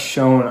have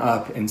shown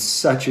up in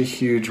such a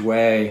huge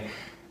way,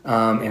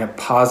 in a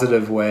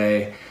positive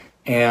way.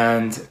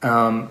 And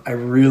I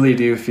really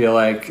do feel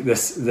like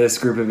this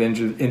group of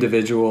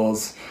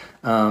individuals,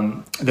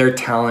 their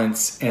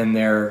talents and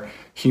their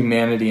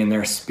humanity and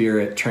their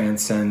spirit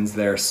transcends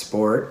their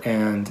sport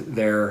and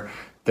their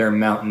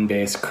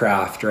mountain-based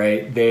craft,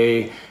 right?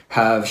 They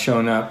have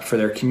shown up for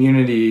their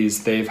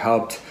communities. They've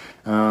helped,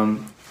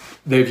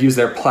 they've used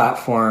their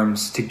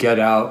platforms to get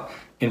out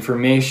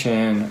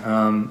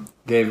information.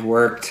 They've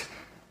worked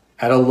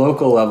at a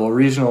local level,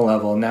 regional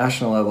level,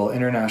 national level,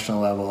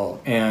 international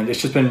level. And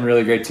it's just been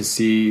really great to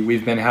see.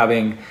 We've been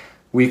having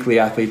weekly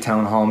athlete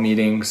town hall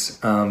meetings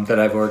that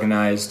I've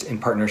organized in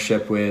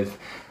partnership with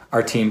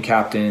our team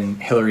captain,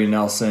 Hillary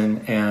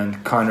Nelson,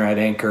 and Conrad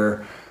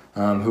Anker,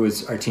 who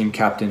is our team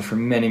captain for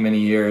many, many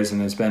years and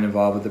has been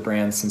involved with the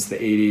brand since the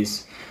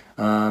 80s.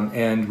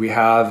 And we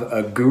have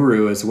a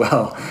guru as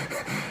well.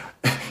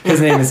 His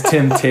name is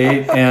Tim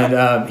Tate,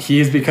 and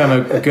he's become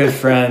a good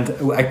friend.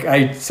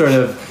 I sort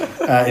of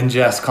in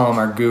jest call him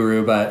our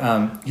guru,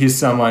 but he's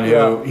someone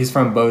who he's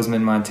from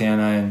Bozeman,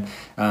 Montana,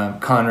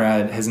 and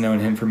Conrad has known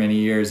him for many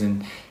years,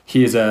 and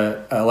he is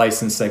a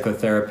licensed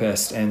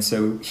psychotherapist, and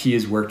so he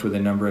has worked with a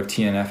number of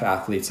TNF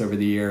athletes over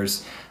the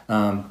years,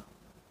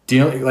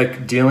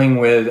 dealing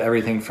with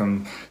everything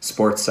from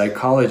sports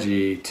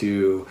psychology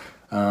to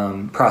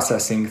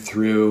processing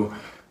through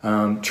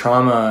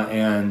trauma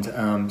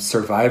and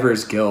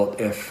survivor's guilt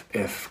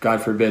if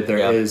God forbid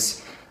there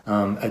is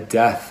a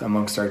death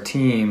amongst our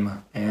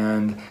team,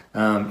 and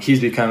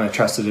he's become a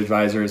trusted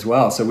advisor as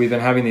well. So we've been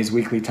having these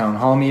weekly town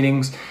hall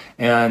meetings,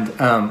 and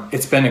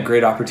it's been a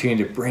great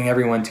opportunity to bring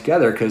everyone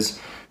together, because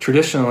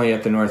traditionally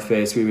at the North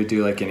Face we would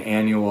do like an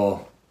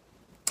annual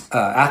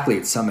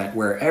athlete summit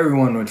where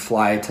everyone would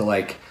fly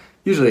to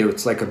usually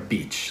it's like a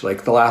beach.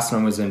 Like the last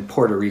one was in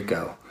Puerto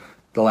Rico,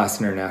 the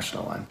last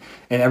international one,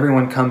 and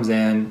everyone comes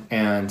in,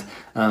 and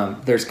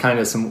there's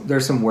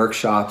some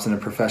workshops in a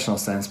professional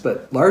sense,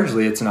 but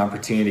largely it's an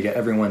opportunity to get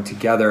everyone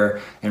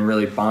together and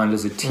really bond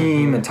as a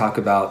team and talk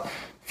about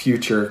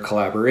future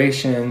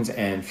collaborations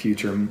and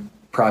future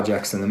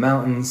projects in the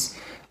mountains.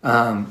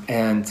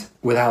 And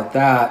without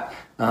that,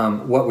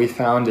 what we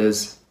found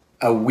is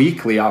a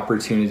weekly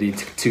opportunity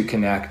to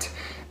connect,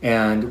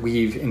 and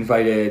we've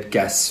invited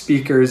guest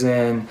speakers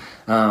in.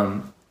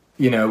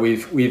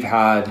 We've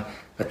had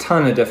a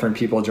ton of different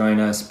people join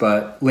us,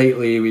 but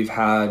lately we've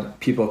had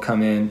people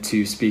come in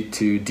to speak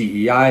to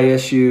DEI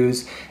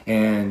issues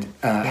and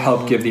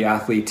help give the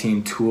athlete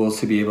team tools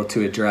to be able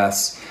to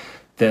address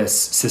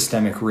this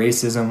systemic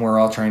racism we're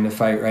all trying to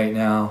fight right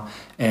now,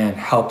 and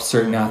help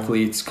certain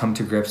athletes come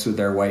to grips with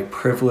their white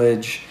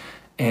privilege,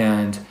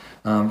 and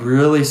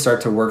really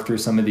start to work through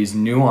some of these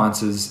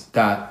nuances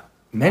that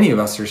many of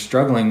us are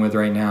struggling with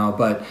right now.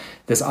 But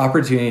this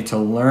opportunity to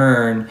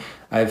learn,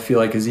 I feel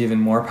like, is even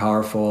more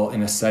powerful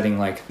in a setting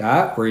like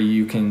that, where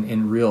you can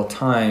in real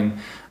time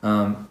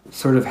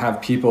sort of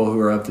have people who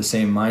are of the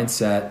same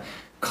mindset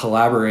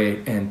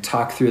collaborate and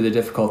talk through the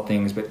difficult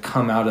things, but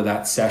come out of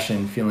that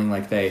session feeling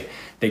like they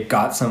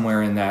got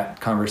somewhere in that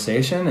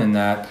conversation, and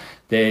that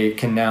they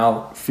can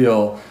now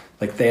feel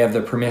like they have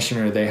the permission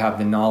or they have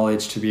the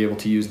knowledge to be able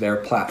to use their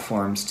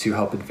platforms to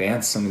help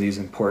advance some of these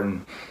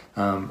important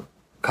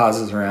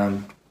causes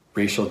around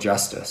racial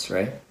justice,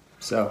 right?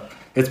 So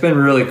it's been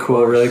really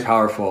cool, really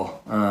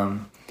powerful.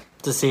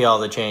 To see all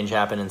the change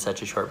happen in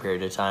such a short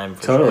period of time.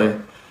 For totally.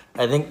 Sure.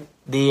 I think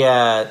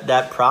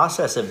that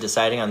process of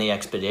deciding on the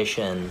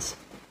expeditions,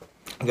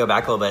 go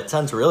back a little bit,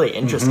 sounds really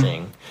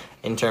interesting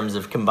in terms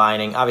of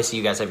combining. Obviously,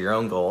 you guys have your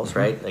own goals,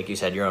 right? Like you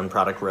said, your own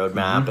product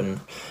roadmap, and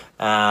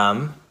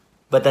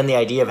but then the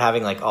idea of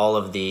having all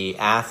of the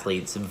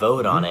athletes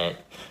vote on it,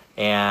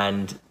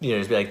 and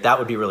just be like, that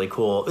would be really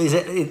cool.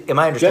 Am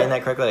I understanding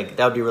that correctly? Like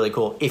that would be really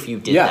cool if you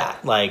did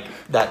that. Like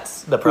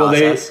that's the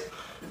process.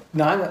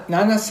 Well,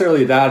 not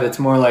necessarily that. It's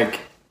more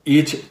like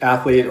each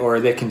athlete, or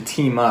they can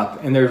team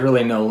up, and there's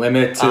really no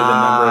limit to the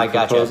number of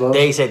proposals.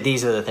 They said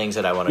these are the things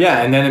that I want to do.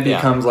 And then it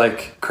becomes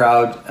like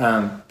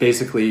crowd,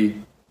 basically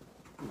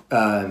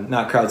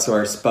not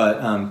crowdsourced,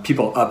 but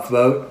people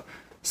upvote.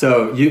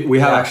 So we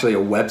have actually a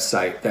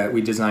website that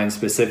we designed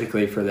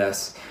specifically for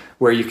this,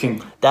 where you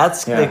can...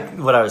 That's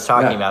what I was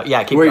talking about.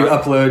 Yeah, keep where going. You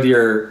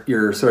upload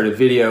your sort of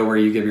video where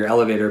you give your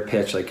elevator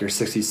pitch, like your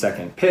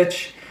 60-second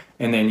pitch,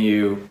 and then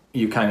you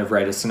kind of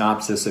write a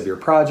synopsis of your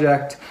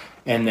project,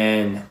 and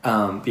then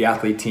the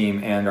athlete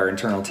team and our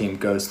internal team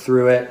goes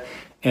through it,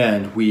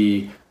 and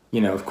we,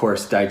 of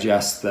course,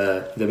 digest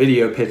the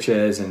video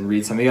pitches and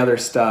read some of the other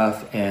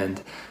stuff,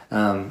 and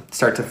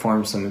start to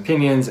form some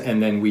opinions,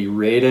 and then we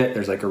rate it.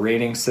 There's like a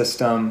rating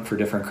system for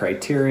different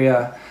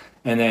criteria,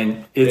 and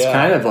then it's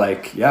kind of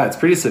like, it's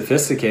pretty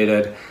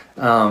sophisticated,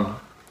 and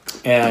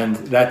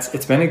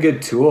it's been a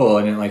good tool,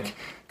 and it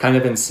kind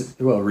of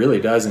really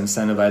does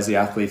incentivize the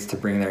athletes to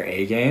bring their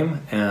A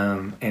game,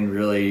 and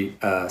really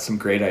some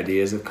great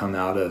ideas have come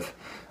out of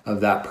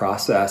that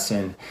process.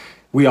 And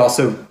we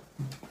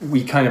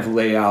kind of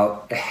lay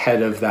out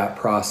ahead of that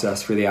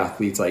process for the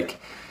athletes, like,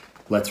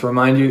 let's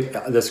remind you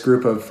this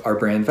group of our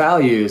brand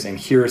values, and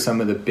here are some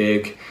of the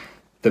big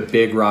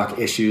rock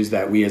issues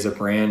that we as a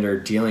brand are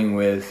dealing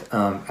with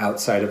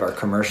outside of our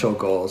commercial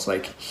goals.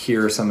 Like,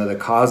 here are some of the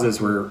causes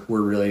we're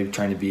really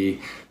trying to be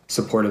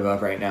supportive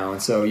of right now.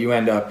 And so you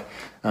end up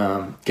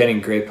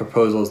getting great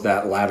proposals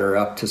that ladder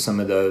up to some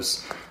of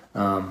those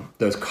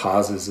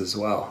causes as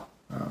well.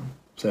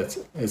 So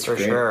it's for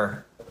great.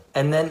 Sure.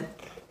 And then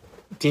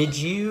did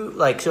you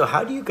so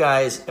how do you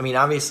guys,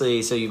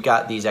 obviously, so you've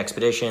got these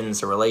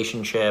expeditions, the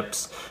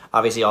relationships,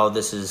 obviously all of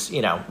this is,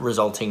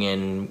 resulting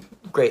in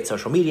great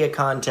social media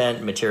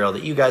content, material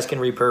that you guys can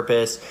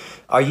repurpose.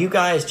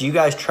 Do you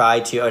guys try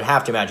to, I'd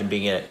have to imagine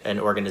being an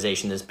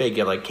organization this big,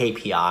 you have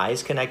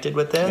KPIs connected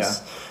with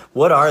this. Yeah.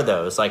 What are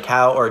those?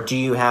 How, or do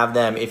you have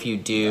them? If you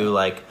do,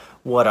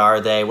 what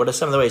are they? What are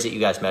some of the ways that you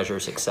guys measure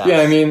success?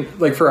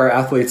 Yeah, for our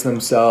athletes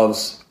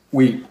themselves,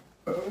 we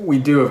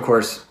do, of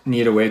course,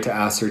 need a way to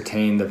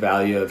ascertain the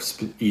value of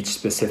each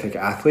specific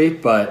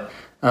athlete, but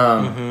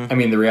I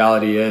mean, the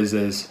reality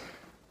is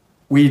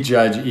we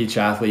judge each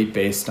athlete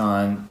based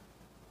on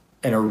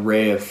an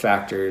array of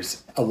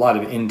factors, a lot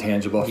of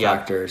intangible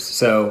factors.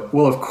 So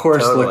we'll of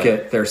course look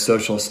at their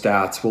social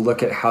stats. We'll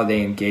look at how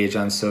they engage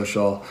on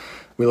social.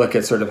 We look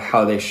at sort of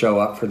how they show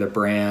up for the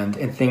brand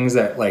and things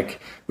that like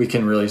we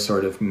can really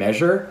sort of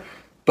measure.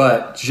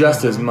 But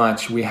just as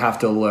much, we have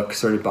to look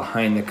sort of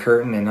behind the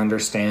curtain and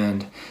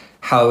understand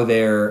how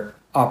they're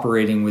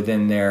operating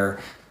within their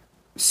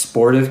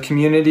sportive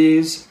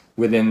communities,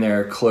 within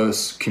their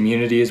close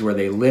communities where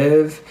they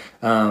live.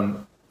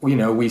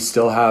 We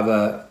still have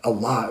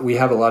we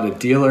have a lot of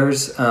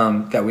dealers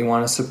that we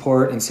want to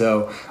support. And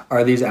so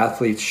are these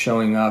athletes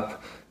showing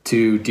up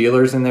to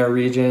dealers in their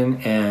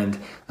region and,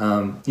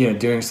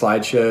 doing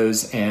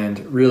slideshows and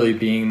really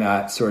being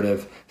that sort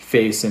of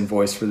face and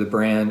voice for the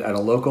brand at a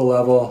local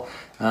level?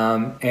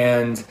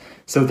 And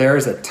so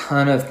there's a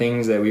ton of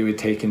things that we would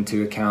take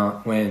into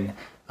account when,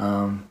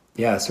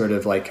 sort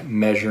of like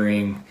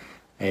measuring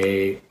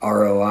a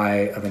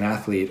ROI of an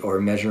athlete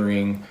or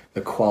measuring the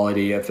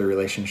quality of the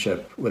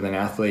relationship with an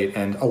athlete.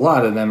 And a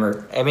lot of them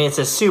are... I mean, it's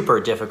a super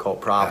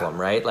difficult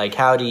problem, right? Like,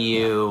 how do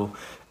you...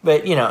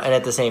 But, and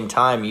at the same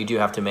time, you do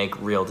have to make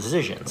real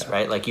decisions,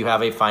 right? Like, you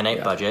have a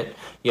finite budget.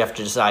 You have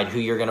to decide who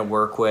you're going to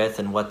work with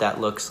and what that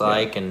looks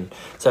like. And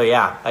so,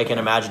 I can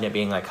imagine it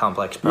being like a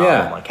complex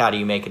problem. Like, how do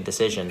you make a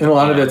decision? And a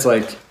lot of it's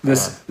like,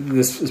 this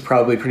is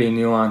probably pretty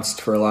nuanced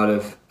for a lot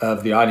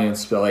of the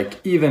audience. But, like,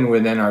 even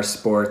within our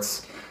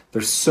sports,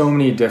 there's so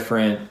many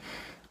different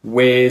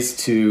ways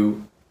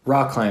to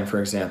rock climb, for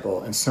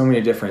example, and so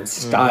many different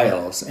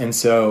styles. And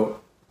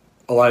so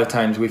a lot of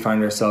times we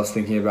find ourselves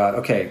thinking about,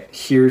 okay,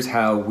 here's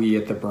how we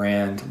at the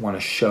brand want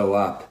to show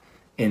up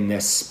in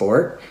this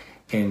sport,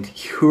 and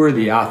who are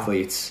the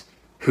athletes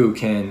who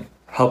can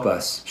help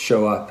us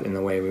show up in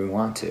the way we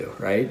want to,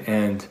 right?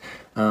 And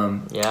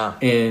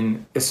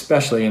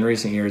especially in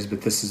recent years,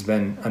 but this has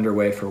been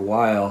underway for a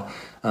while,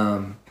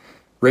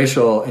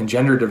 racial and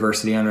gender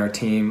diversity on our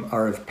team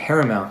are of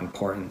paramount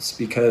importance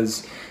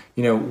because,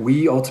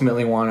 we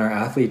ultimately want our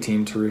athlete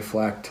team to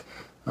reflect,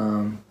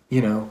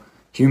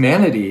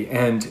 humanity.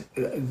 And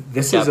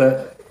this is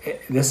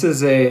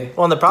a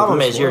well, and the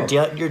problem is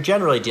you're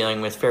generally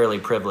dealing with fairly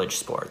privileged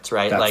sports,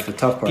 right? That's like the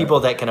tough part.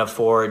 People that can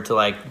afford to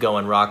like go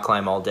and rock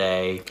climb all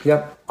day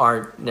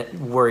aren't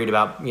worried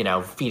about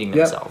feeding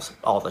themselves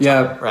all the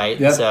time, right?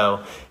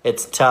 So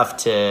it's tough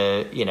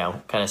to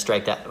kind of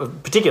strike that,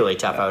 particularly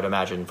tough I would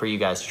imagine for you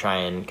guys to try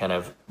and kind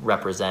of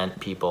represent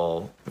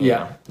people the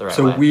right way.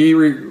 So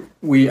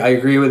I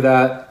agree with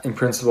that in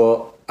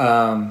principle.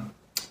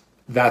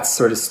 That's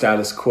sort of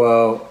status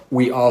quo.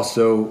 We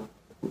also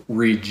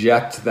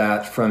reject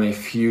that from a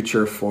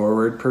future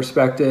forward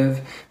perspective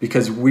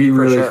because we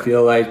really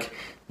feel like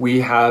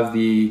we have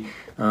the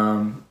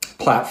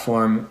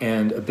platform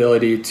and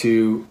ability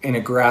to, in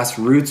a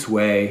grassroots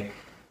way,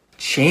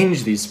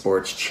 change these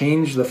sports,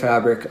 change the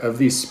fabric of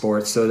these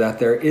sports so that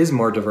there is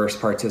more diverse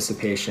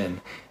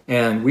participation.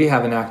 And we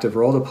have an active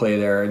role to play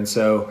there. And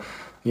so,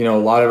 a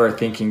lot of our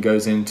thinking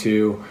goes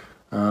into,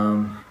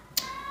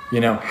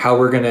 how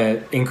we're going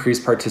to increase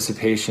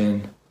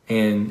participation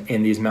in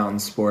these mountain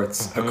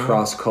sports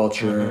across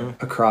culture,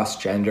 across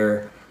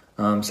gender.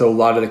 So a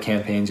lot of the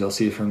campaigns you'll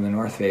see from the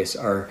North Face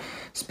are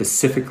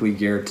specifically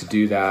geared to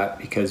do that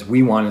because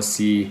we want to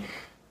see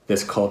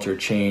this culture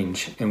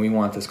change and we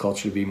want this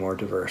culture to be more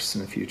diverse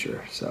in the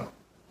future. So,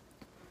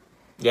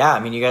 yeah, I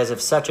mean, you guys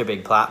have such a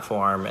big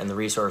platform and the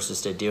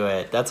resources to do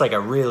it. That's like a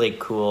really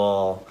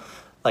cool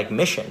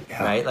mission,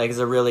 right? Like it's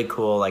a really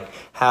cool,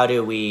 how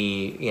do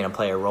we,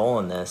 play a role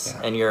in this?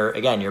 And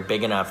you're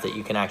big enough that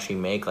you can actually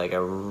make like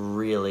a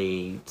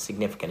really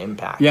significant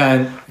impact.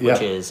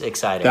 Which is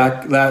exciting.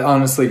 That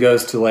honestly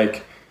goes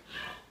to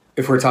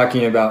if we're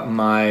talking about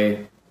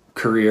my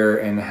career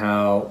and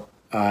how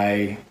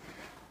I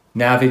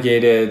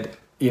navigated,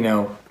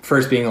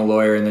 first being a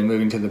lawyer and then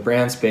moving to the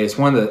brand space,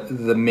 one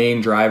of the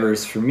main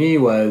drivers for me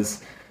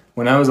was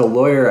when I was a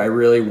lawyer, I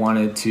really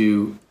wanted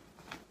to,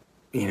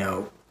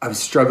 I was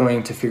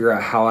struggling to figure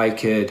out how I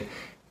could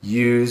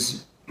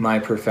use my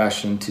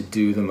profession to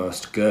do the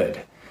most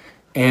good.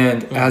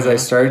 And as I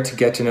started to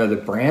get to know the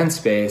brand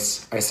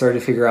space, I started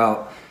to figure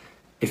out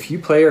if you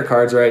play your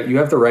cards right, you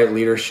have the right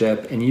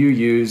leadership, and you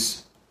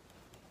use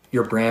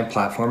your brand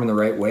platform in the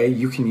right way,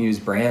 you can use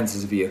brands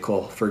as a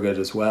vehicle for good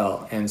as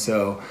well. And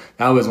so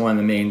that was one of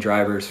the main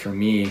drivers for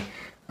me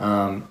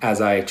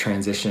as I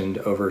transitioned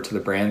over to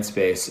the brand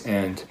space.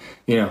 And,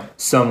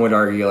 some would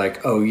argue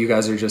oh, you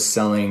guys are just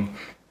selling...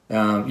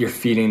 you're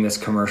feeding this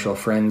commercial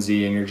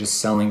frenzy and you're just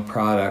selling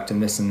product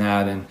and this and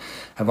that. And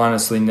I've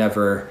honestly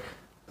never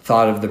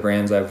thought of the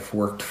brands I've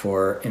worked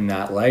for in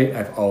that light.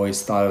 I've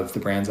always thought of the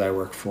brands I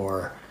work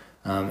for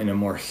in a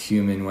more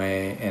human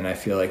way. And I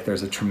feel like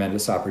there's a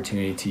tremendous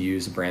opportunity to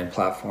use a brand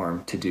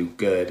platform to do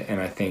good.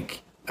 And I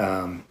think,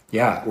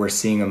 we're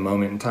seeing a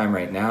moment in time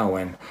right now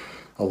when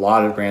a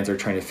lot of brands are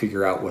trying to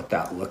figure out what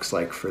that looks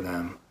like for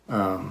them.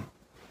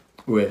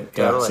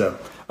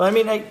 Well, I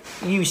mean,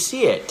 you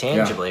see it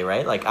tangibly,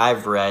 right? Like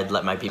I've read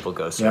 "Let My People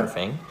Go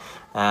Surfing,"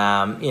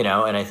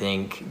 And I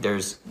think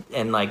those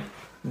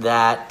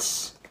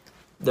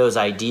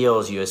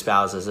ideals you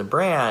espouse as a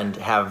brand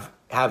have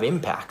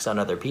impacts on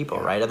other people,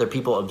 right? Other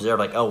people observe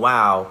like, oh,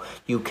 wow,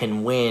 you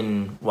can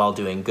win while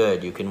doing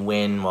good. You can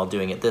win while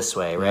doing it this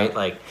way, right?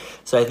 Yeah.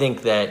 So I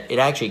think that it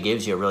actually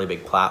gives you a really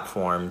big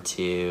platform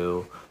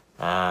to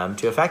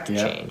affect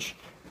change.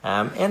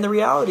 And the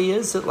reality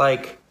is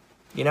that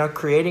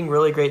creating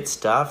really great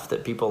stuff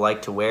that people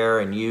like to wear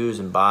and use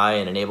and buy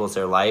and enables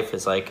their life I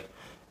think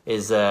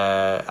it's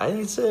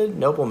a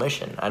noble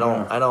mission.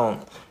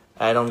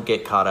 I don't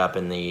get caught up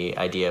in the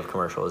idea of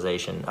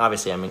commercialization.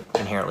 Obviously, I'm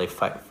inherently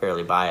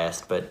fairly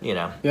biased, but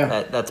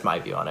that's my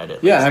view on it.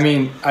 At least. I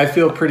mean, I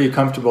feel pretty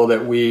comfortable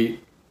that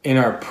in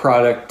our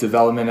product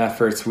development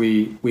efforts,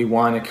 we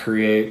want to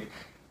create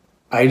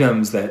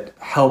items that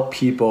help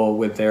people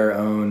with their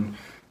own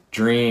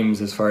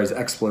dreams as far as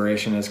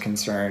exploration is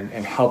concerned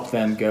and help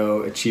them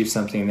go achieve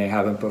something they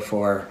haven't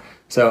before.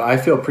 So I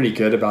feel pretty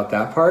good about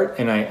that part.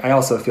 And I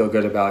also feel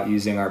good about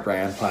using our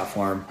brand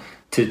platform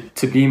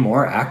to be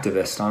more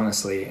activist,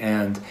 honestly.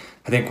 And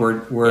I think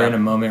we're in a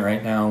moment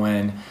right now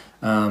when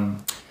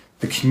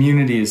the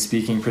community is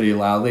speaking pretty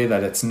loudly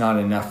that it's not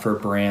enough for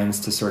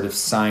brands to sort of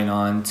sign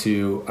on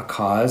to a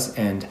cause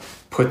and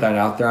put that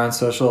out there on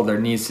social. There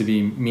needs to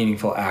be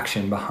meaningful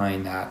action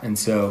behind that. And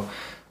so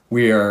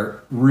we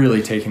are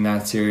really taking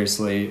that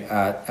seriously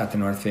at the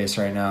North Face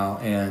right now.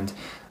 And,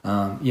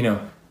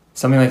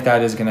 something like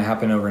that is going to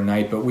happen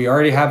overnight, but we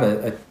already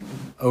have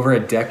over a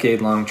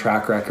decade-long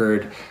track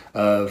record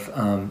of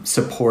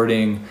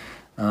supporting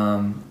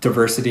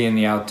diversity in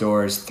the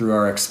outdoors through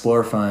our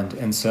Explore Fund.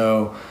 And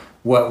so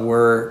what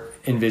we're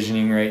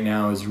envisioning right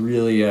now is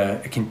really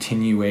a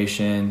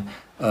continuation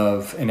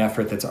of an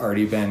effort that's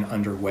already been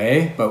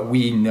underway, but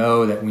we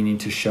know that we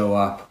need to show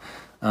up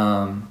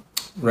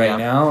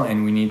now,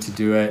 and we need to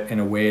do it in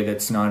a way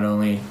that's not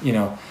only,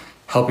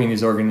 helping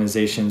these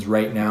organizations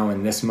right now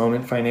in this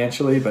moment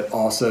financially, but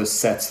also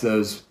sets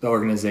the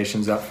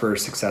organizations up for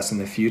success in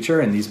the future.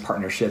 And these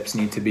partnerships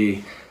need to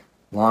be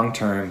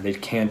long-term. They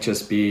can't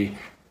just be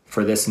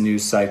for this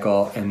news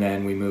cycle and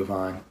then we move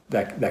on.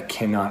 That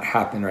cannot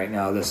happen right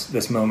now.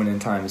 This moment in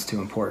time is too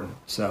important.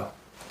 So,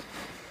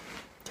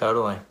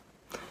 totally.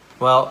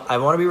 Well, I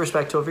want to be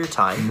respectful of your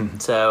time.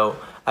 So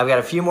I've got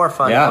a few more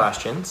fun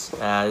questions.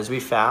 This will be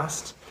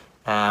fast.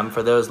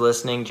 For those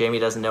listening, Jamie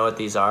doesn't know what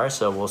these are,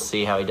 so we'll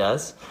see how he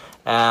does.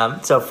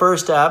 So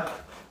first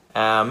up,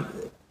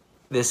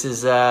 this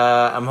is,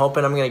 I'm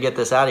hoping I'm going to get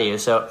this out of you.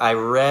 So I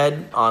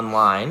read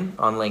online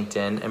on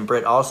LinkedIn, and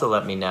Britt also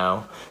let me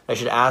know, I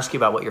should ask you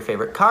about what your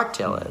favorite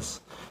cocktail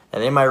is.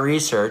 And in my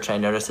research, I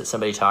noticed that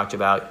somebody talked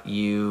about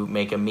you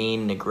make a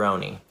mean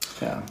Negroni.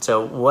 Yeah.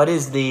 So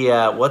what's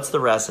the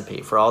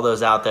recipe for all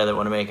those out there that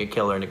want to make a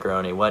killer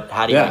Negroni?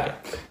 How do you make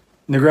it?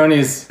 Negroni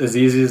is as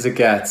easy as it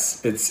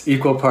gets. It's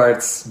equal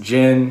parts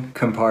gin,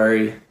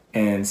 Campari,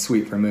 and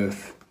sweet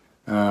vermouth.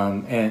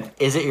 And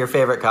is it your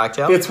favorite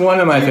cocktail? It's one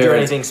of my favorites. Do you do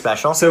anything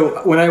special?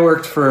 So when I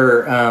worked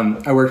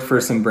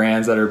for some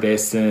brands that are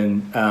based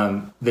in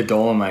the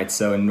Dolomites,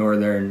 so in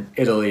northern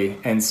Italy,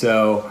 and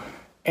so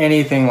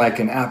anything like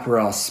an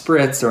Aperol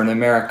Spritz or an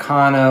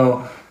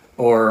Americano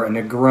or a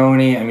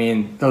Negroni, I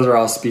mean, those are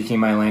all speaking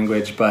my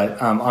language. But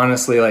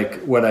honestly,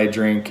 like what I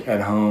drink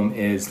at home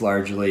is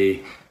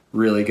largely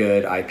really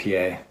good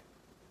IPA.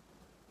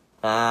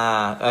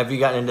 Have you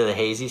gotten into the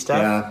hazy stuff?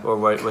 Yeah. Or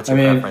what's your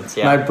preference?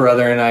 Yeah. My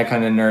brother and I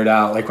kind of nerd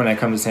out. Like when I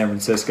come to San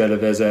Francisco to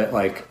visit,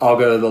 like I'll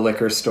go to the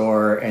liquor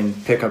store and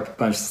pick up a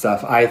bunch of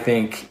stuff I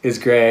think is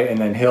great, and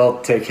then he'll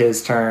take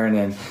his turn,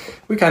 and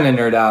we kind of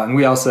nerd out. And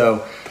we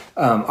also,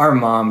 our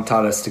mom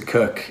taught us to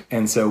cook,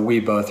 and so we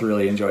both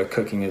really enjoy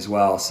cooking as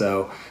well.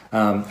 So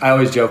I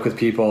always joke with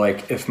people,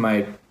 like if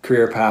my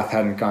career path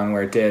hadn't gone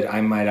where it did,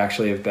 I might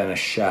actually have been a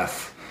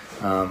chef.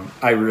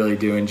 I really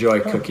do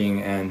enjoy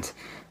cooking, and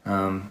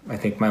I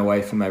think my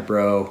wife and my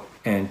bro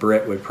and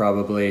Britt would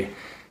probably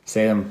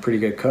say I'm a pretty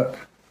good cook.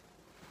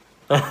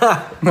 There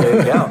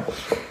you go.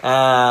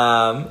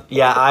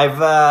 I've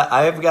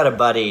got a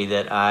buddy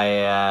that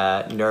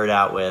I nerd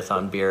out with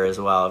on beer as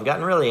well. I've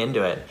gotten really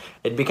into it.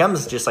 It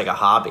becomes just like a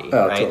hobby,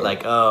 right? Totally.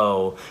 Like,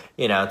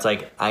 it's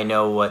like I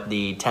know what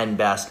the 10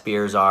 best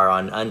beers are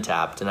on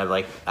Untapped, and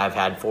I've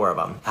had 4 of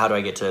them. How do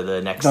I get to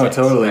the next 6?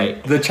 No, totally.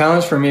 Right? The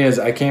challenge for me is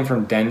I came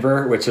from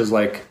Denver, which is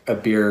like a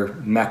beer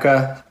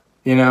mecca,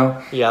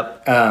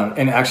 Yep.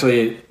 And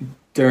actually,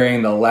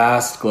 during the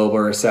last global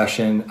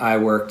recession, I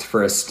worked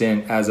for a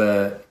stint as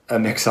a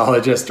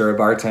mixologist or a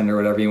bartender,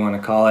 whatever you want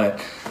to call it.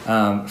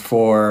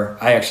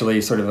 I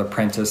actually sort of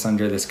apprenticed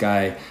under this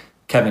guy,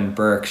 Kevin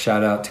Burke.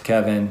 Shout out to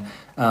Kevin,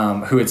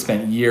 who had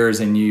spent years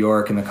in New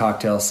York in the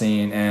cocktail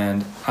scene,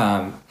 and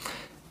kind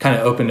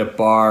of opened a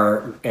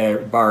bar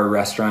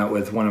restaurant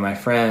with one of my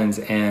friends.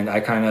 And I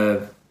kind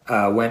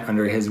of went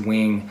under his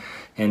wing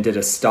and did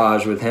a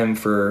stage with him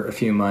for a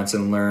few months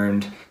and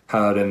learned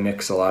how to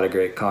mix a lot of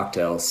great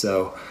cocktails.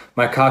 So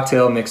my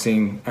cocktail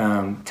mixing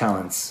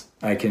talents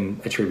I can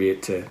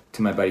attribute to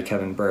my buddy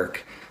Kevin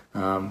Burke.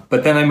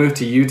 But then I moved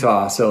to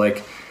Utah, so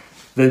like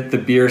the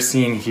beer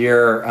scene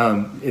here,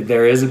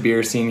 there is a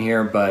beer scene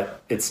here,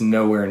 but it's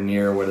nowhere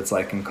near what it's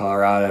like in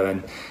Colorado.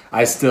 And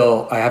I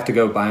have to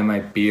go buy my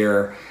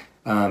beer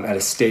at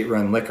a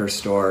state-run liquor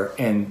store,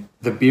 and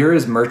the beer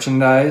is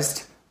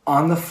merchandised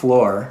on the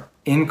floor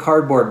in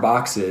cardboard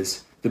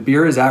boxes. The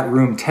beer is at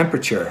room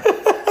temperature.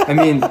 I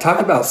mean, talk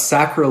about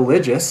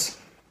sacrilegious.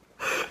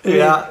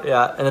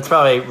 Yeah, and it's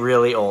probably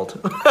really old.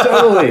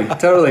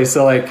 Totally.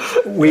 So like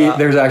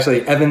there's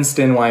actually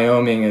Evanston,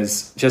 Wyoming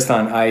is just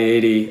on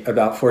I-80,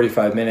 about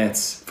 45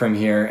 minutes from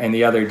here. And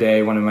the other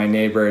day, one of my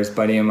neighbors,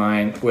 buddy of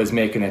mine, was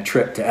making a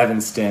trip to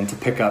Evanston to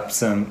pick up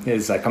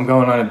he's like, I'm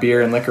going on a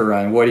beer and liquor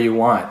run. What do you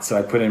want? So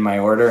I put in my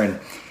order, and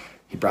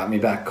he brought me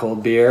back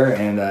cold beer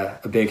and a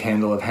big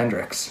handle of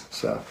Hendrick's.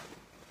 So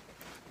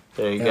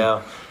there you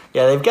go.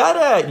 Yeah, they've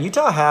got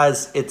Utah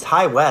has, it's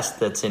High West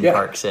that's in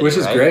Park City, which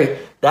is right? great.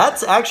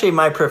 That's actually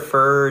my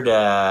preferred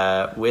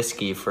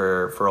whiskey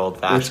for old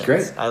fashions. It's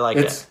great. I like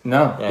it.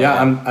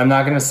 I'm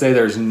not going to say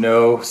there's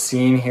no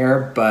scene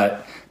here,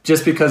 but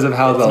just because of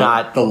how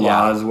the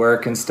laws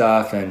work and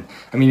stuff, and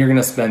I mean, you're going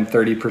to spend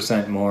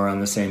 30% more on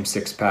the same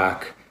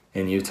 6-pack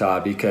in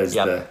Utah because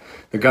the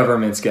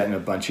government's getting a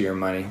bunch of your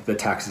money. The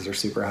taxes are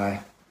super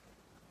high.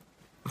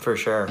 For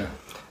sure. Yeah.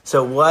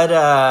 So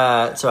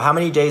so how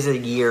many days a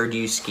year do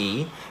you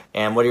ski,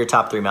 and what are your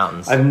top 3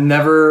 mountains? I've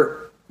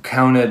never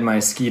counted my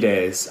ski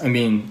days. I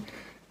mean,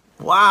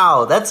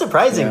 wow, that's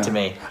surprising to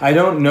me. I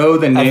don't know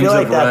the names of runs.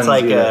 I feel like that's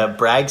like a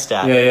brag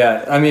stat.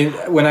 Yeah. I mean,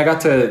 when I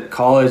got to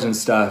college and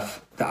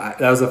stuff,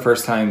 that was the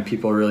first time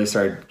people really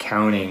started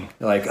counting.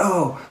 They're like,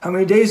 oh, how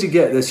many days you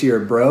get this year,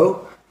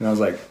 bro? And I was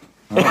like,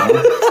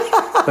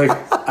 oh.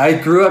 Like, I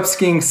grew up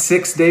skiing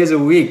 6 days a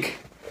week.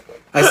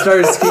 I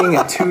started skiing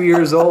at 2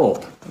 years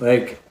old.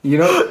 Like,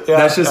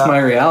 that's just my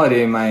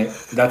reality.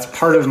 That's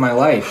part of my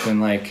life. And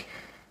like,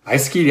 I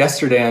skied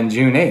yesterday on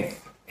June 8th,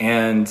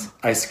 and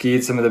I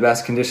skied some of the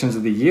best conditions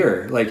of the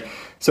year. Like,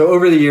 so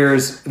over the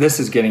years, this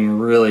is getting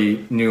really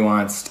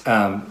nuanced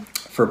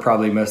for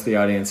probably most of the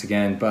audience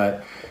again.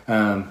 But,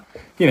 I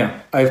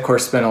of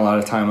course spent a lot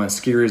of time on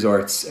ski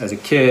resorts as a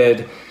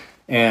kid.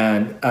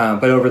 And,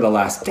 but over the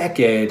last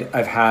decade,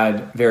 I've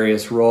had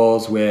various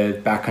roles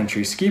with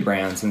backcountry ski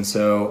brands. And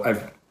so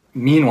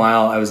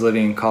meanwhile, I was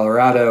living in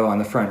Colorado on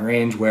the Front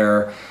Range,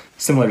 where,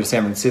 similar to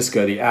San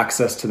Francisco, the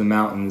access to the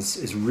mountains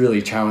is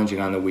really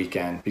challenging on the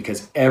weekend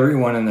because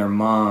everyone and their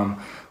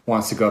mom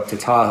wants to go up to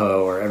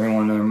Tahoe, or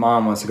everyone and their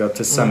mom wants to go up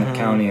to Summit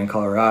County in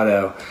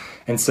Colorado.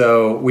 And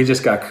so we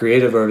just got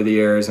creative over the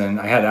years, and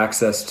I had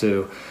access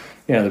to,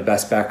 the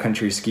best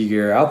backcountry ski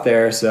gear out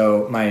there.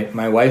 So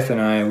my wife and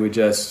I we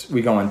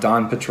go on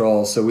dawn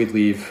patrol. So we'd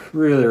leave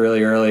really,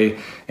 really early,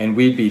 and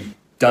we'd be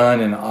done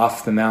and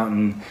off the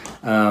mountain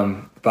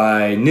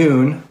by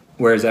noon,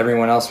 whereas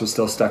everyone else was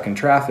still stuck in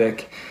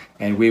traffic,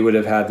 and we would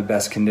have had the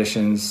best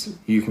conditions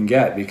you can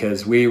get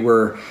because we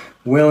were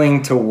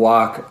willing to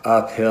walk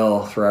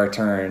uphill for our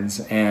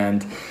turns.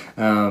 And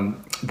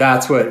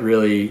that's what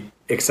really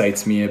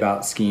excites me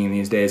about skiing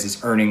these days,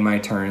 is earning my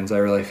turns. I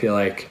really feel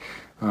like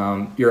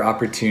your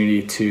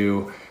opportunity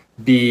to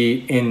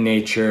be in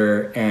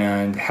nature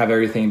and have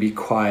everything be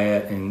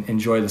quiet and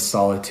enjoy the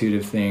solitude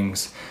of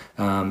things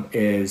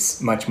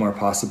is much more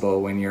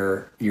possible when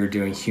you're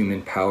doing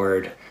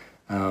human-powered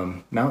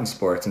mountain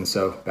sports. And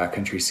so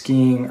backcountry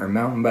skiing or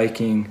mountain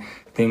biking,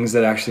 things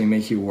that actually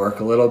make you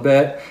work a little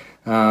bit,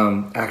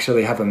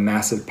 actually have a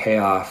massive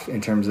payoff in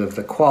terms of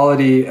the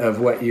quality of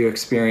what you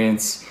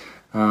experience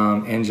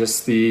and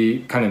just the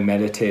kind of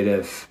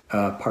meditative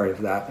part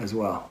of that as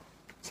well.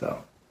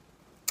 So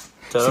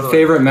totally. So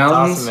favorite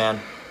mountains? Awesome,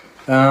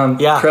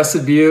 man.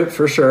 Crested Butte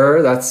for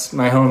sure. That's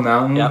my home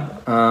mountain.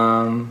 Yep.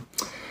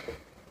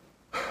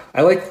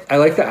 I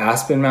like the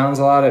Aspen Mountains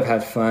a lot. I've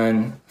had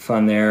fun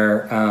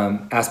there.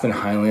 Aspen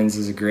Highlands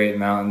is a great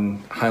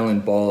mountain.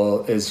 Highland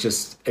Bowl is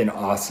just an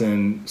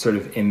awesome sort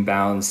of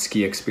inbound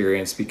ski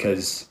experience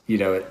because,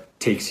 it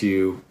takes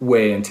you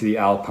way into the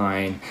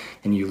Alpine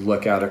and you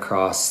look out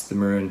across the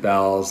Maroon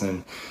Bells.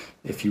 And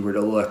if you were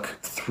to look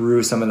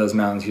through some of those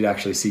mountains, you'd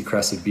actually see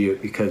Crested Butte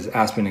because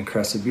Aspen and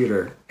Crested Butte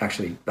are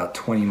actually about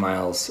 20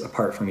 miles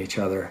apart from each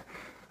other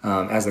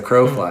as the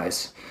crow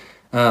flies.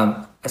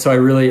 So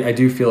I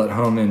do feel at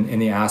home in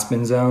the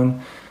Aspen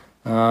zone.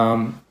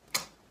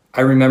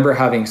 I remember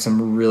having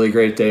some really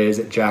great days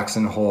at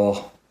Jackson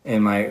Hole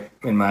in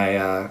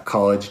my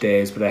college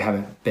days, but I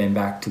haven't been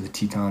back to the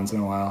Tetons in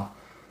a while.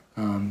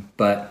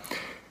 But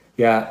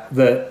yeah,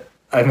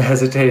 I'm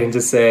hesitating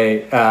to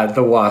say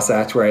the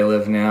Wasatch where I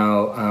live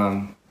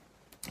now,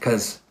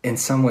 because in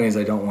some ways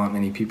I don't want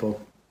many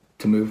people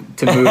to move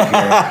here.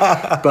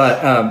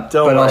 But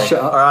don't worry.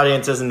 Our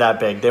audience isn't that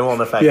big; they won't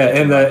affect. Yeah,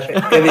 in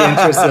the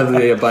interest of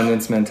the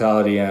abundance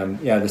mentality,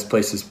 this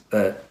place is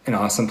an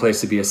awesome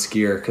place to be a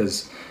skier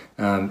because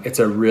it's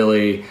a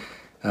really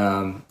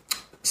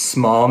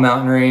small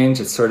mountain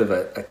range. It's sort of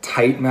a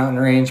tight mountain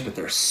range, but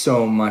there's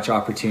so much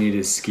opportunity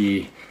to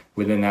ski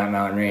within that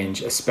mountain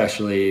range,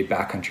 especially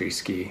backcountry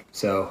ski.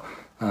 So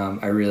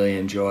I really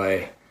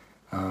enjoy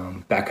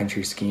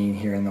backcountry skiing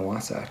here in the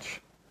Wasatch.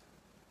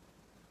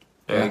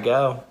 There you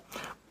go.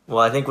 Well,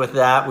 I think with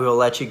that, we will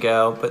let you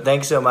go. But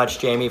thanks so much,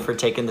 Jamie, for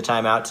taking the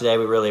time out today.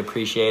 We really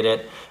appreciate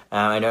it.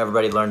 I know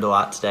everybody learned a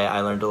lot today.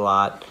 I learned a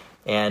lot.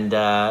 And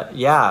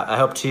I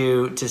hope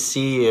to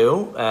see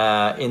you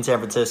in San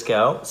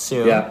Francisco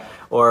soon. Yeah.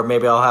 Or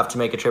maybe I'll have to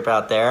make a trip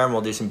out there and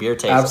we'll do some beer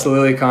tasting.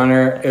 Absolutely,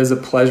 Connor. It was a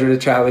pleasure to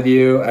chat with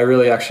you. I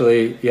really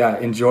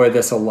enjoyed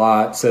this a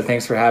lot. So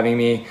thanks for having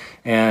me.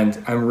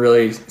 And I'm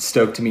really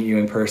stoked to meet you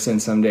in person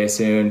someday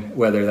soon,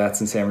 whether that's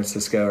in San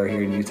Francisco or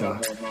here in Utah.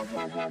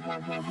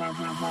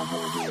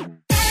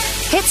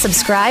 Hit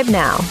subscribe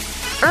now.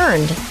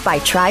 Earned by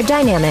Tribe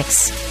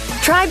Dynamics.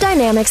 Tribe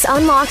Dynamics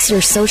unlocks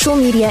your social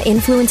media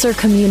influencer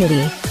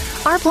community.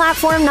 Our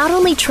platform not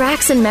only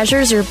tracks and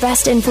measures your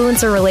best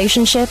influencer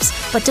relationships,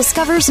 but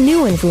discovers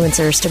new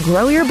influencers to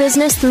grow your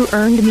business through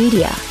earned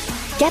media.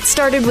 Get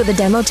started with a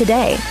demo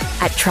today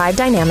at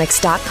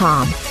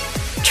tribedynamics.com.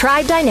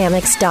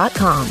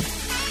 tribedynamics.com.